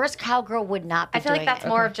 No. Reverse cowgirl would not be I feel like doing that's it.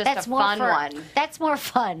 more of just That's a more fun for- one. That's more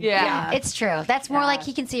fun. Yeah. It's true. That's more like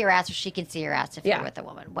he can see your ass or she can see your ass if Yeah. you're with a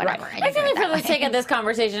woman. Whatever. Right. And I you feel do like it for that the way. sake of this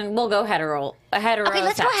conversation, we'll go hetero. Okay,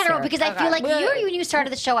 let's go sex hetero here. because I feel like Well, when you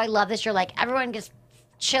started the show, I love this. You're like, everyone just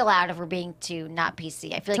chill out if we're being too not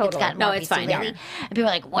PC. I feel like it's Totally. gotten No, more it's PC fine, lately. yeah. And people are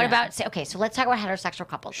like, what about, okay, so let's talk about heterosexual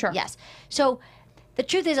couples. Sure. Yes. So the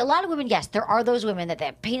truth is, a lot of women, yes, there are those women that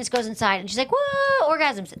their penis goes inside and she's like, whoa,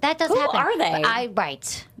 orgasms. That does Who happen. are they? But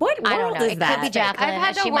right. What I don't world know. is It that? could be Jacqueline. I've had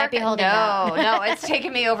and to she work. might be holding out. No, it's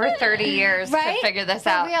taken me over 30 years Right? to figure this For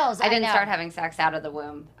out. reals, I I didn't know. start having sex out of the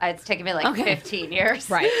womb. It's taken me like Okay. 15 years.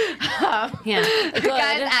 Right. Yeah. Good.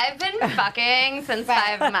 Guys, I've been fucking since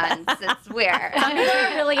 5 months. It's weird. Some people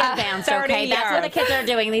are really advanced, 30 okay? That's what the years. kids are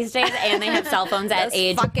doing these days, and they have cell phones at Those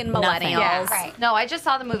age fucking nothing. millennials. Yeah. Right. No, I just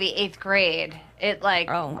saw the movie 8th grade. It like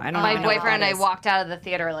Oh, I don't my even know what boyfriend that and I is. walked out of the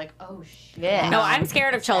theater like, oh shit. No, I'm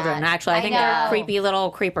scared of children, actually. I think I they're know. creepy little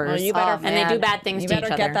creepers. Well, you better, and they do bad things you to each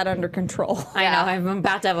better other. get that under control. I know. I'm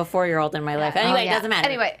about to have a 4-year-old in my life. Anyway, yeah. it doesn't matter.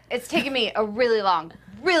 Anyway, it's taken me a really long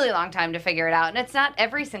time to figure it out, and it's not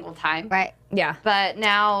every single time. Right. Yeah. But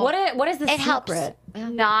now What is the It helps. secret?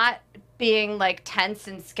 not being like tense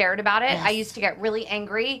and scared about it. I used to get really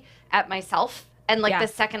angry at myself. And like Yeah. the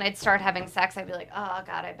second I'd start having sex, I'd be like, "Oh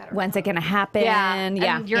God, I better." When's it gonna happen? Yeah,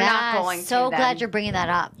 Yeah. and you're not going to. So then. glad you're bringing that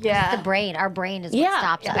up. Yeah. The brain, our brain is what Yeah.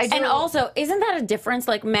 stops us. I do. And also, isn't that a difference?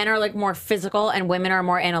 Like men are like more physical and women are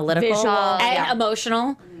more analytical Visual, and yeah.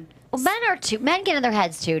 emotional. Well, men get in their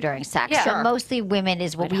heads too during sex. Yeah. So Sure. mostly women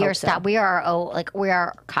is what I'd we hope are. so. We are we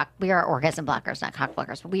are orgasm blockers, not cock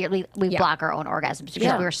blockers. But we block our own orgasms because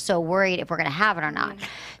Yeah. we're so worried if we're going to have it or not.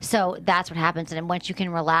 So that's what happens. And then once you can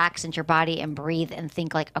relax into your body and breathe and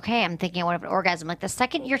think like, okay, I'm thinking I want to have an orgasm. Like the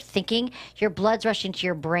second you're thinking, your blood's rushing to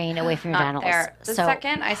your brain away from your Not genitals. there. The so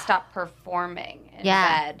second I stopped performing in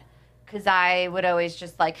Yeah. bed, because I would always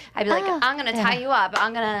just like, I'd be like, Ah, I'm gonna tie you up,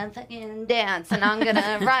 I'm gonna fucking dance, and I'm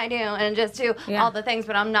gonna ride you, and just do Yeah. all the things,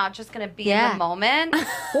 but I'm not just gonna be in Yeah. the moment.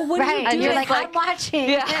 Well, when right, you and do you're it, like, I'm watching.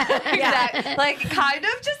 Yeah, exactly. Like, kind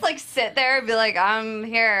of just like sit there and be like, I'm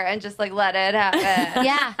here, and just like let it happen.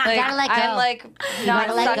 Yeah, you Like, gotta let go. I'm like not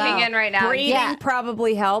gotta let sucking go. in right now. breathing Yeah.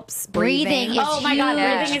 probably helps. Breathing is Oh my god, huge.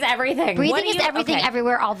 breathing is everything. What Breathing do is you- everything okay.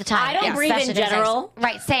 everywhere all the time. I don't Yeah. breathe in Especially during sex. general.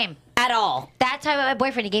 Right, same. At all. That's how my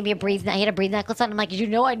boyfriend, he gave me a breathe. He had a breathe necklace on. I'm like, you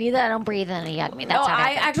know, I need that. I don't breathe, and he hugged me. That's No, how it I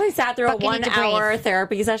happened. actually sat through a Fucking need to 1-hour breathe.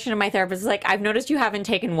 therapy session, and my therapist was like, "I've noticed you haven't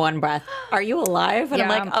taken one breath. Are you alive?" And I'm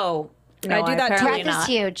Yeah. like, "Oh, no, I do that too. apparently Breath is not."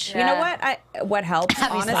 huge. You know what? What helps?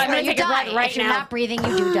 Honestly, I'm gonna you take a breath die. right if you're now. not breathing,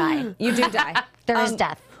 you do die. you do die. There is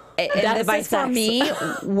death. And Death this by is for sex. me,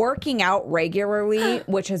 working out regularly,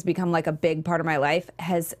 which has become like a big part of my life,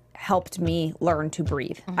 has helped me learn to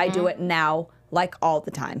breathe. I do it now like all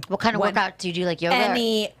the time. What kind of When- workout do you do? Like yoga?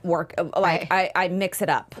 Any work, like I mix it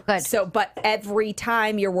up. Good. So, but every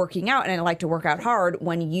time you're working out, and I like to work out hard,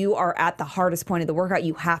 when you are at the hardest point of the workout,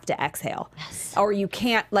 you have to exhale, or you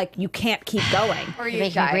can't keep going. Or You're you making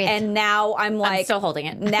me die. breathe. And now I'm like, still holding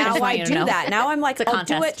it. I Now just want I you to do know. that. Now I'm like, It's a I'll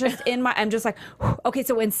do it contest. just in my. I'm just like, okay.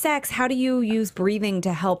 So in sex, how do you use breathing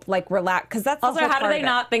to help like relax? Because that's the Also, whole how do part they of it.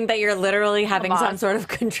 not think that you're literally having Come on. some sort of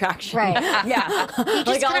contraction? Right. Yeah, You just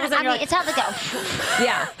Like, all of a kinda, sudden I you're mean, like- it's not like a.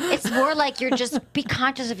 yeah. It's more like you're just be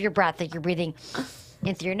conscious of your breath, that you're breathing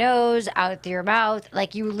in through your nose, out through your mouth.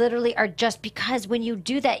 Like you literally are just, because when you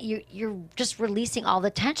do that, you're just releasing all the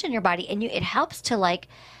tension in your body, and it helps to, like,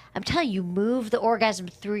 I'm telling you, move the orgasm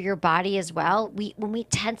through your body as well. When we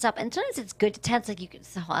tense up, and sometimes it's good to tense, like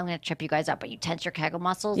I'm going to trip you guys up, but you tense your Kegel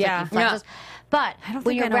muscles, Yeah. like you flex those. But I don't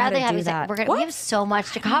when think you're I know how to rather do having that. sex, we have so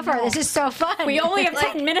much to cover. This is so fun. We only have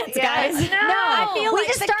 10 minutes, guys. No, I feel we like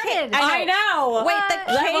just the started. I know. Wait,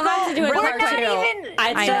 the We'll have to do it We're part not two. even.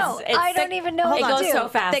 I know. I don't even know. It what to goes do. so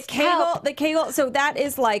fast. The Kegel. So that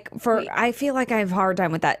is like I feel like I have a hard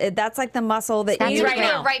time with that. That's like the muscle that That's you right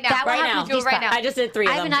now. Right now. That will Right happen now. with Do it these right spots. now. I just did 3 I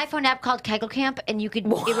of have them. an iPhone app called Kegel Camp, and you could.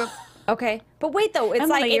 Okay, but wait though, it's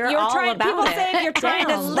Emily, like if you're you're all trying. about People it. say if you're trying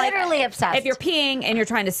to I'm like, literally obsessed. if you're peeing and you're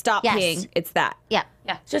trying to stop Yes. peeing, it's that. Yeah.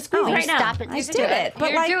 Yeah. Just squeeze You right now. stop it. I You did do it, but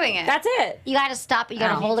You're like, doing it. That's it. You got to stop. You got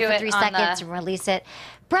to hold You it do for it 3 on seconds the- and release it.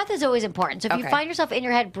 Breath is always important. So if you Okay. find yourself in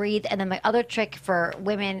your head, breathe. And then my other trick for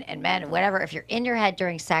women and men, whatever, if you're in your head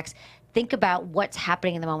during sex, think about what's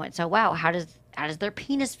happening in the moment. So, wow, how does their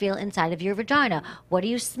penis feel inside of your vagina? What are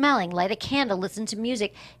you smelling? Light a candle, listen to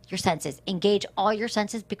music. Your senses. Engage all your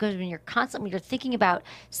senses, because when you're thinking about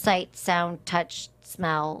sight, sound, touch,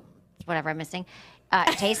 smell, whatever I'm missing,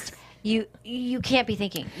 taste, you can't be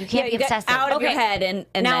thinking. You can't be you get obsessing. out of your head and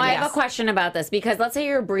Now then, I have yes. a question about this, because let's say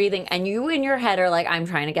you're breathing and you in your head are like, I'm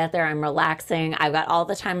trying to get there, I'm relaxing, I've got all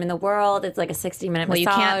the time in the world, it's like a 60-minute Well,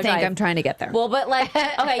 massage. you can't think I've- I'm trying to get there. Well, but like,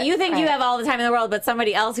 okay, you think you have all the time in the world, but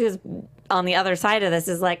somebody else who's on the other side of this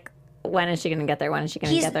is like, when is she going to get there? When is she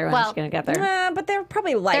going to get there? When is she going to get there? But they're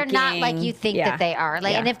probably They're liking. not like you think that they are.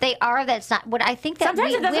 Like, Yeah. and if they are, that's not what I think. That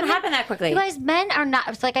Sometimes it doesn't happen that quickly. You guys, men are not.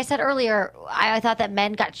 It's like I said earlier. I thought that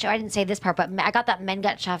men got. I didn't say this part, but I got that men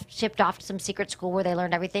got shipped off to some secret school where they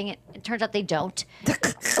learned everything. It turns out they don't.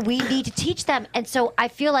 We need to teach them, and so I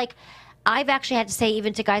feel like. I've actually had to say,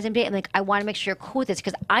 even to guys in date, I'm like, I want to make sure you're cool with this,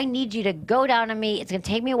 because I need you to go down on me. It's going to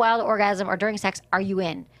take me a while to orgasm, or during sex, are you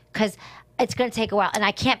in? Because it's going to take a while, and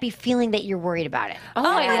I can't be feeling that you're worried about it. Oh,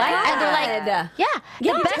 I like that. And they're like, yeah.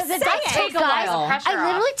 Yeah, the because best it does I take a tell guys, while. Pressure I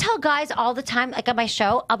literally tell guys all the time, like on my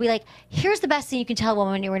show, I'll be like, here's the best thing you can tell a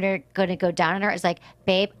woman when you're going to go down on her is like,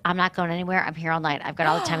 babe, I'm not going anywhere. I'm here all night. I've got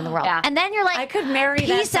all the time in the world. Yeah. And then you're like, I could marry that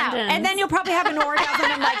peace out. sentence. And then you'll probably have an orgasm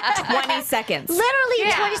in like 20 seconds.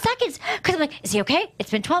 Literally 20 seconds. Because I'm like, is he okay? It's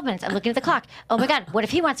been 12 minutes. I'm looking at the clock. Oh my God, what if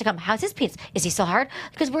he wants to come? How's his penis? Is he still hard?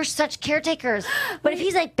 Because we're such caretakers. But if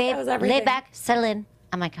he's like, babe, was lay everything. back, settle in.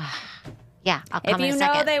 I'm like, yeah, I'll If come in you a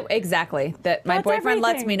know second. exactly that my That's boyfriend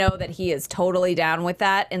lets everything. me know that he is totally down with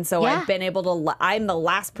that, and so Yeah. I've been able to. I'm the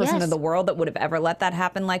last person Yes. in the world that would have ever let that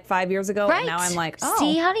happen like 5 years ago, Right. and now I'm like, oh,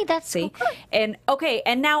 See, honey, that's so see, good. and okay,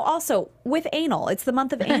 and now also with anal, it's the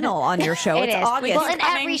month of anal on your show. It It's is. August. Well, in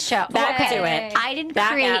every show. back okay. to it. I didn't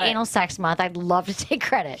Back create at it. Anal Sex Month. I'd love to take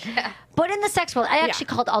credit. But in the sex world, I actually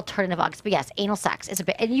called alternative August. But yes, anal sex is a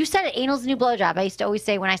bit. And you said it, anal's the new blowjob. I used to always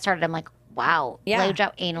say when I started, I'm like, wow, Yeah.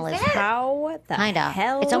 blowjob anal is How the kind of.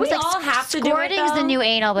 hell? It's almost we like all have to do it, squirting's the though? new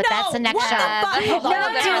anal, but that's the next what show. the fuck? Hold on, No,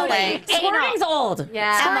 hold on, dude, Emily. anal. Squirting's old.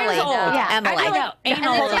 Yeah. Squirting's Emily, old. Yeah. Emily. I feel like And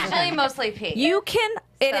anal. it's usually mostly pee. You can.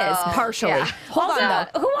 It is So, partially. yeah. Hold Also, on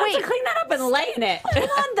though. who wants to clean that up and lay in it? Hold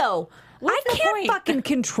on though. What's I the can't point? fucking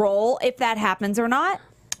control if that happens or not.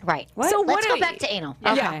 Right. So Let's what go are back you- to anal.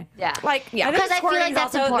 Okay. Yeah. Like, yeah. Because I feel like Squirting's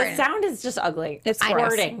that's also, important. The sound is just ugly. It's I gross.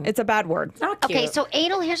 wording. It's a bad word. Not cute. Okay, so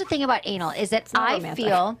anal. Here's the thing about anal is that not I romantic.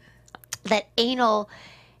 feel that anal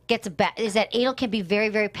gets is that anal can be very,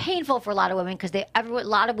 very painful for a lot of women because a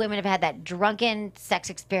lot of women have had that drunken sex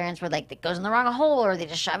experience where like it goes in the wrong hole or they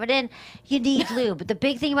just shove it in. You need lube. But the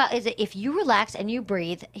big thing about is that if you relax and you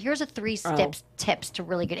breathe, here's a 3 tips to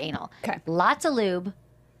really good anal. Okay. Lots of lube.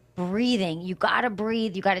 Breathing, you gotta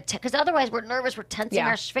breathe. You gotta because otherwise we're nervous. We're tensing Yeah.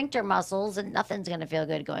 our sphincter muscles, and nothing's gonna feel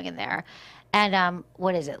good going in there. And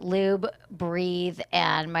what is it? Lube, breathe,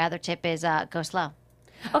 and my other tip is go slow.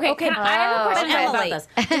 Okay, I have a question about Emily. this.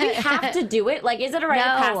 Do we have to do it? Like, is it a rite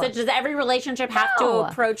of No. passage? Does every relationship have No. to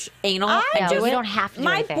approach anal? No, and do you it? don't have to do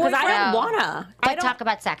My anything. Because I don't No. wanna. But talk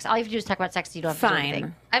about sex. All you have to do is talk about sex. You don't have to do anything.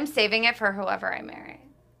 Fine. I'm saving it for whoever I marry.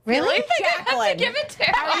 Really? I think I have to Jacqueline. give it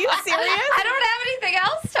to. Are you serious? I don't have anything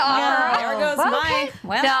else to offer. There goes my.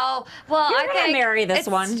 Well, No, well, You're I gonna think marry this it's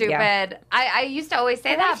one. Stupid. Yeah. I used to always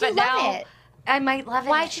say What that, if you but love now it? I might love it.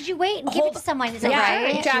 Why should you wait and give it to someone? Is it Yeah,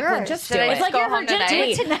 right? It's Jacqueline, yours. just Should do I it. just like go your home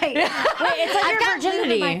virginity. tonight? tonight. Wait, it's like I've your got lube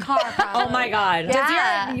virginity. in my car. Probably. Oh my god.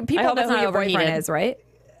 Yeah. People hope know it's who not your boyfriend overheated. is, right?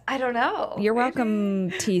 I don't know. You're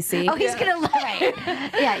welcome, TC. Oh, he's gonna love it.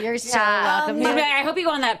 Yeah, you're so welcome. I hope you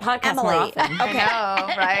go on that podcast more Emily. often. I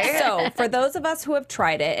know, right? So, for those of us who have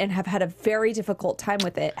tried it and have had a very difficult time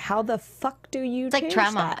with it, how the fuck do you It's like change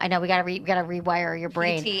trauma. that? I know we gotta rewire your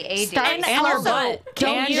brain. PTAD. Start And your also, butt.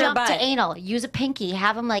 don't And your jump to butt. anal. Use a pinky.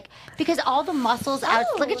 Have them because all the muscles out.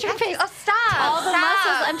 Look at your face. Oh, stop. All the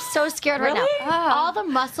muscles. I'm so scared right now. Really? All the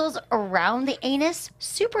muscles around the anus,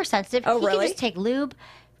 super sensitive. Oh, He really? can just take lube,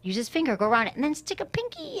 use his finger, go around it, and then stick a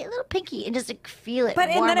little pinky, and just feel it. But-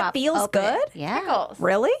 and warm then it up, feels open it. good? Yeah. Tickles.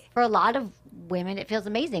 Really? For a lot of women, it feels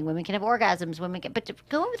amazing. Women can have orgasms. But to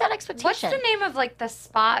go in without expectation. What's the name of like the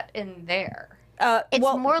spot in there? It's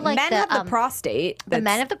well, more like men the, have the prostate. The men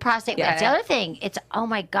that's- of the prostate. Yeah. That's the other thing. It's oh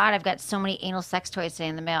my god, I've got so many anal sex toys today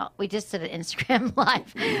in the mail. We just did an Instagram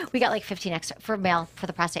live. We got like 15 extra for male for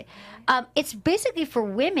the prostate. It's basically for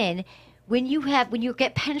women. When you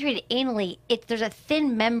get penetrated anally, there's a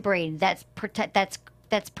thin membrane that's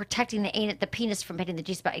protecting the penis from hitting the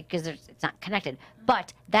G spot because it's not connected.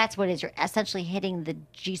 But that's what it is. You're essentially hitting the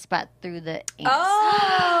G spot through the anus.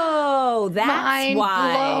 Oh, that's Mind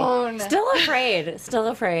why. blown. Still afraid. Yeah, it's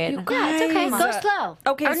okay. guys. Go slow.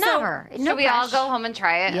 Okay, or so- never. No Should we all rush. go home and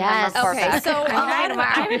try it? Yes. And then report Okay, back? so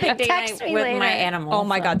I have a big date Text night me with later. my animals. Oh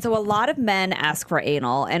my God. So a lot of men ask for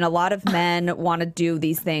anal and a lot of men want to do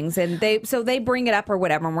these things and they bring it up or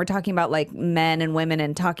whatever. And we're talking about like men and women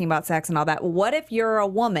and talking about sex and all that. What if you're a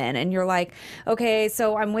woman and you're like, okay,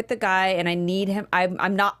 so I'm with the guy and I need him.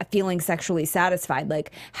 I'm not feeling sexually satisfied.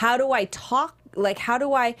 Like, how do I talk? Like, how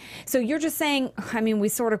do I? So you're just saying, I mean, we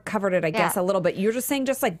sort of covered it, I guess, a little bit. You're just saying,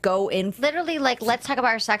 just like go in. Literally, like, let's talk about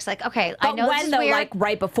our sex. Like, okay, I But know this when is though, weird. like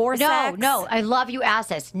right before no, sex? no, I love you asked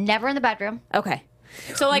this. Never in the bedroom. Okay.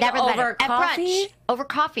 So like Never in the over bedroom. At coffee? brunch. Over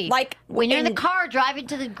coffee. Like, when you're in the in- car driving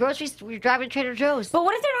to the grocery store, you're driving to Trader Joe's. But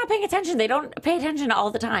what if they're not paying attention? They don't pay attention all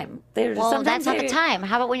the time. They're Well, sometimes that's not the they- time.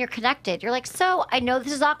 How about when you're connected? You're like, so I know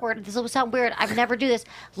this is awkward. This will sound weird. I've never do this.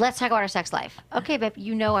 Let's talk about our sex life. Okay, babe.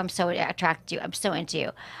 You know I'm so attracted to you. I'm so into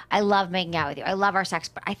you. I love making out with you. I love our sex.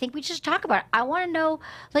 But I think we should just talk about it. I want to know,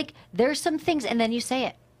 like, there's some things, and then you say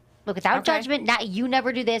it. Look, without Okay. judgment. Not you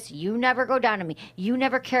never do this. You never go down to me. You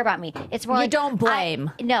never care about me. It's more You like don't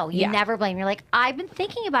blame. No, you Yeah. never blame. You're like, I've been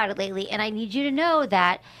thinking about it lately, and I need you to know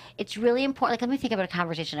that it's really important. Like, let me think about a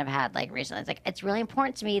conversation I've had like recently. It's like it's really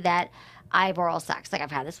important to me that I have oral sex. Like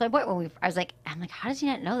I've had this with my boy when I was like, I'm like, how does he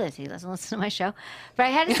not know this? He doesn't listen to my show. But I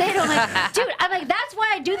had to say it. I'm like, dude, I'm like, that's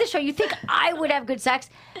why I do the show. You think I would have good sex?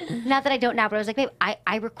 Not that I don't now, but I was like, babe,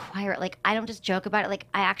 I require it. Like I don't just joke about it. Like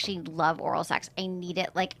I actually love oral sex. I need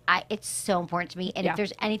it. Like it's so important to me. And Yeah. if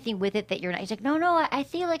there's anything with it that you're not, he's like, no, I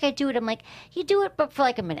feel like I do it. I'm like, you do it, but for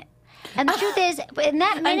like a minute. And the truth is, in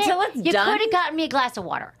that minute, Until it's you done? could have gotten me a glass of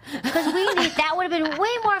water because that would have been way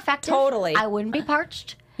more effective. Totally. I wouldn't be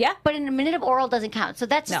parched. Yeah. But in a minute of oral doesn't count. So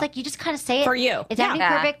that's just No. like you just kind of say it For you. It's not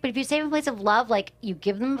Yeah. perfect, but if you say it in place of love, like you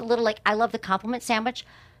give them a little, like I love the compliment sandwich.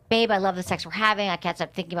 Babe, I love the sex we're having. I can't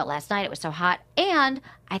stop thinking about last night. It was so hot. And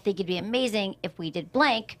I think it'd be amazing if we did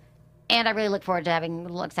blank. And I really look forward to having a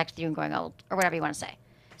little sex with you and going old or whatever you want to say.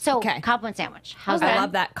 So Okay. compliment sandwich. How's I that?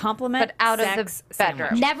 love that compliment. But out of the sex bedroom.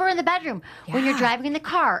 sandwich. Never in the bedroom. When you're Yeah. driving in the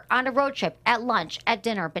car, on a road trip, at lunch, at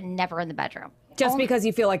dinner, but never in the bedroom. Just Only- because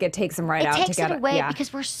you feel like it takes them right it out takes to get it away Yeah.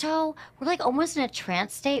 because we're like almost in a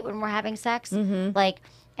trance state when we're having sex. Like,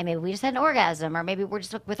 and maybe we just had an orgasm, or maybe we're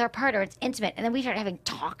just with our partner. It's intimate, and then we start having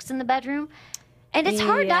talks in the bedroom, and it's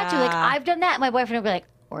hard not to. Like, Yeah. I've done that. My boyfriend will be like,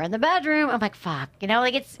 "We're in the bedroom." I'm like, "Fuck,"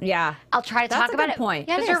 like it's. Yeah. I'll try to That's talk a about good it. point.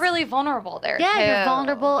 Yeah, it Because you're is. really vulnerable there. Yeah, you're too.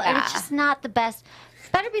 vulnerable, and it's Yeah. just not the best.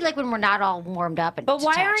 Better be like when we're not all warmed up. And But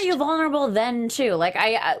why aren't attached. you vulnerable then too? Like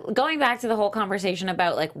going back to the whole conversation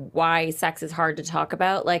about like why sex is hard to talk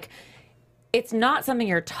about, like it's not something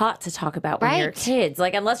you're taught to talk about when you're Right. kids.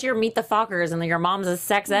 Like unless you're Meet the Fockers and your mom's a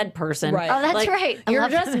sex ed person. Right. Oh, that's like, right. I You're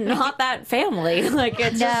love just that. not that family. Like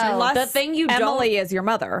it's No. just Unless the thing you don't. Emily is your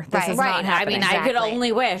mother. This Right. is Right. not happening. I mean, I could Exactly.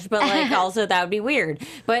 only wish, but like also that would be weird.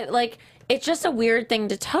 But like it's just a weird thing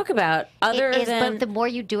to talk about. Other It is, than but the more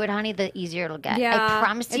you do it, honey, the easier it'll get. Yeah. I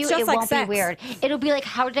promise It's you, just it like won't sex. be weird. It'll be like,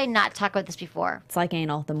 how did I not talk about this before? It's like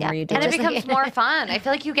anal. The more Yeah. you do And it. it becomes more fun. I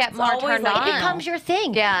feel like you get more always turned like on. It becomes your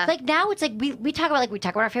thing. Yeah. Like now it's like we talk about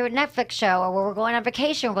our favorite Netflix show or where we're going on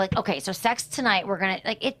vacation. We're like, okay, so sex tonight. We're gonna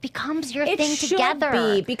like it becomes your It thing should together.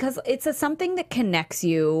 be because it's something that connects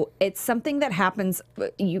you. It's something that happens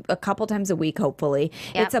a couple times a week, hopefully.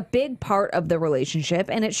 Yep. It's a big part of the relationship,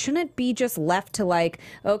 and it shouldn't be just left to like,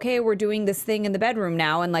 okay, we're doing this thing in the bedroom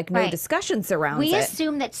now, and like no Right. discussion surrounds We it.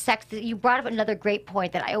 assume that sex. You brought up another great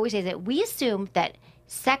point that I always say that we assume that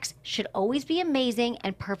sex should always be amazing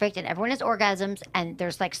and perfect, and everyone has orgasms, and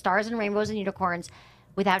there's like stars and rainbows and unicorns.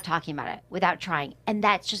 without talking about it, without trying. And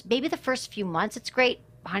that's just maybe the first few months, it's great,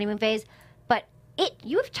 honeymoon phase, but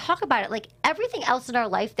you have to talk about it. Like everything else in our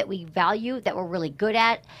life that we value, that we're really good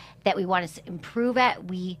at, that we want to improve at,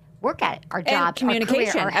 we work at it. Our jobs, communication.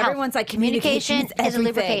 our career, our health. Everyone's like, communication is is a everything.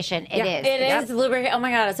 lubrication. It is. It is lubrication. Oh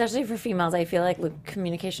my God, especially for females, I feel like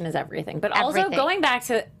communication is everything. But also Everything. going back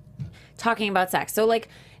to talking about sex. So like,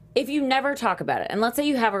 if you never talk about it, and let's say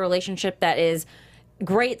you have a relationship that is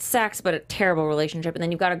great sex but a terrible relationship, and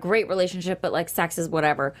then you've got a great relationship but like sex is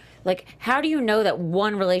whatever, like how do you know that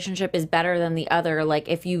one relationship is better than the other, like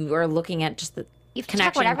if you are looking at just the You have to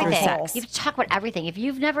talk connection about through everything. sex? You have to talk about everything. If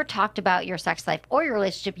you've never talked about your sex life or your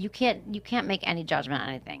relationship, you can't make any judgment on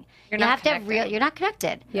anything. You not have to have connected. you're not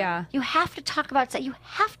connected. Yeah. You have to talk about sex. You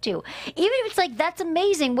have to. Even if it's like, that's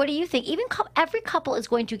amazing. What do you think? Even every couple is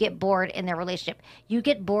going to get bored in their relationship. You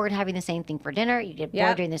get bored having the same thing for dinner. You get bored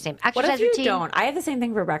Yep. doing the same What exercise if you routine. don't? I have the same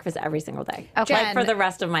thing for breakfast every single day. Okay. Like for the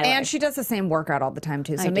rest of my life. And she does the same workout all the time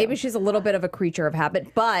too. So do. maybe she's a little bit of a creature of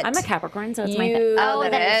habit. But I'm a Capricorn, so it's my you- thing. Oh,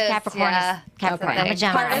 that that is is, Capricorn. yeah. Capricorn. Okay. I'm a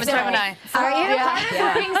Gemini. I'm a Gemini. Are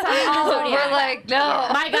you? We're like, no.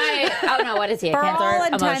 My guy. Oh no, what is he? A For Cancer? all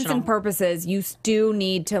intents Emotional. and purposes, you do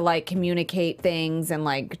need to like communicate things and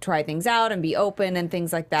like try things out and be open and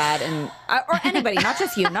things like that. And or anybody, not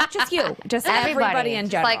just you, just Everybody. everybody in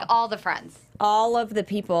It's general. like all the friends. all of the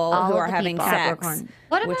people All who of are the having people. sex. Capricorn.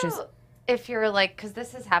 What which about is if you're like, because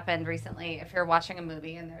this has happened recently, if you're watching a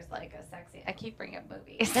movie and there's like a sexy, I keep bringing up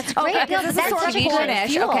movies. That's great. Okay, No, this is that's sort of such a pornish.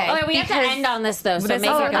 good fuel. Okay. Okay, we have to end on this though, so This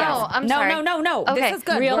make is- it oh, go. no, I'm no, sorry. no. Okay. This is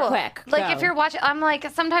good. Real Cool. quick. Like Go. if you're watching, I'm like,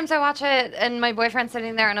 sometimes I watch it and my boyfriend's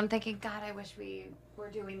sitting there and I'm thinking, God, I wish we were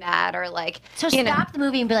doing that, or like, So you know. stop the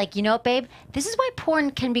movie and be like, you know what, babe? This is why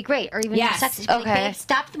porn can be great, or even Yes. sex. Be like, Okay. babe,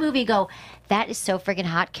 stop the movie. Go. That is so friggin'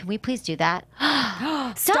 hot. Can we please do that?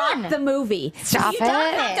 Stop Done. the movie. Stop You don't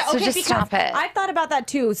it. have to- So okay, just because stop it. I've thought about that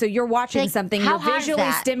too. So you're watching Like, something, how you're hot is visually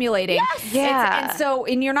that? stimulating. Yes. Yeah. And so,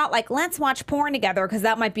 and you're not like, let's watch porn together, because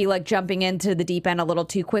that might be like jumping into the deep end a little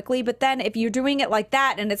too quickly. But then if you're doing it like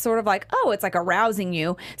that and it's sort of like, oh, it's like arousing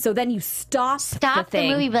you. So then you stop Stop the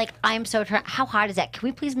thing. movie. Be like, I'm so turned. How hot is that? Can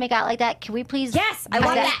we please make out like that? Can we please? Yes, I do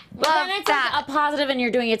love that. Well, then it's like a positive, and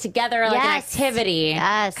you're doing it together, like an Yes. activity.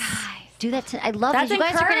 Yes. Do that. I love That's this. You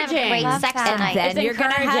guys are gonna have encouraging. great Love sex that. tonight. Then It's you're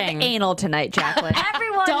gonna have encouraging. anal tonight, Jacqueline.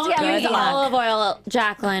 Everyone's Don't yeah, use Good luck. olive oil,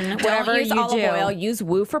 Jacqueline. Whatever Don't use you olive do. oil. Use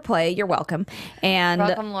Woo for play. You're welcome. And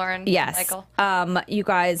Welcome, Lauren. Yes. Michael. You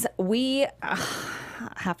guys, we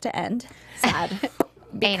have to end. Sad.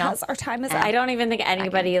 Anal. Because our time is up. I don't even think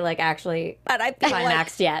anybody like actually But I feel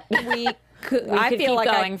climaxed yet. we could. We I could feel keep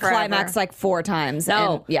like going I forever. climaxed like 4 times.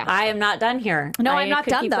 No, and, yeah. I am not done here. No, I I'm not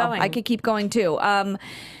could done keep though. going. I could keep going too.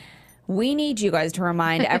 We need you guys to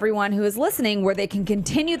remind everyone who is listening where they can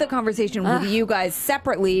continue the conversation with you guys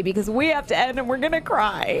separately, because we have to end and we're gonna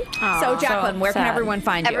cry. So, Jacqueline, where can sad. everyone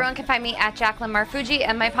find you? Everyone can find me at Jacqueline Marfuji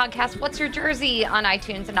and my podcast, What's Your Jersey, on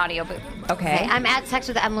iTunes and Audio Booth. Okay. I'm at Sex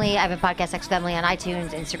with Emily. I have a podcast, Sex with Emily, on iTunes,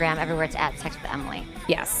 Instagram, everywhere. It's at Sex with Emily.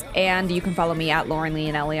 Yes. And you can follow me at Lauren Lee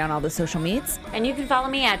and Ellie on all the social medias. And you can follow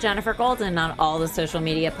me at Jennifer Golden on all the social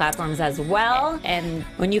media platforms as well. And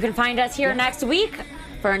when you can find us here next week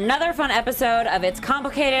for another fun episode of It's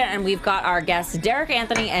Complicated. And we've got our guests, Derek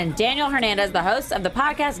Anthony and Daniel Hernandez, the hosts of the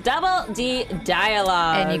podcast Double D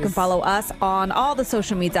Dialogue. And you can follow us on all the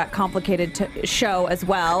social medias at Complicated Show as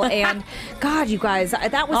well. And God, you guys,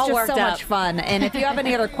 that was All just worked so up. much fun. And if you have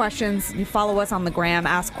any other questions, you follow us on the gram,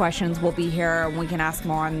 ask questions. We'll be here and we can ask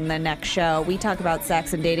more on the next show. We talk about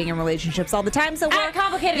sex and dating and relationships all the time. So At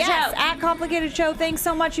Complicated yes, Show. At Complicated Show. Thanks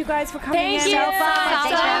so much, you guys, for coming Thank in. you. So fun. So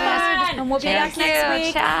Thanks for having us. fun. And we'll be back Thank next you.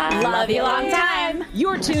 week. Ciao. Love you long time.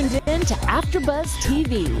 You're tuned in to AfterBuzz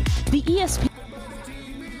TV, the ESPN.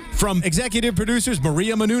 From executive producers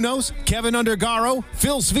Maria Menounos, Kevin Undergaro,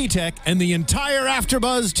 Phil Svitek, and the entire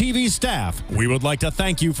AfterBuzz TV staff, we would like to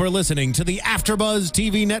thank you for listening to the AfterBuzz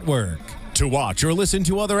TV network. To watch or listen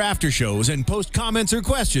to other after shows and post comments or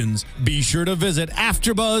questions, be sure to visit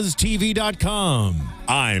AfterBuzzTV.com.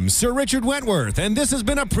 I'm Sir Richard Wentworth, and this has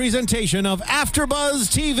been a presentation of AfterBuzz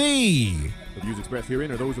TV. The views expressed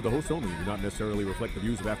herein are those of the hosts only and do not necessarily reflect the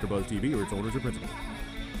views of AfterBuzz TV or its owners or principals.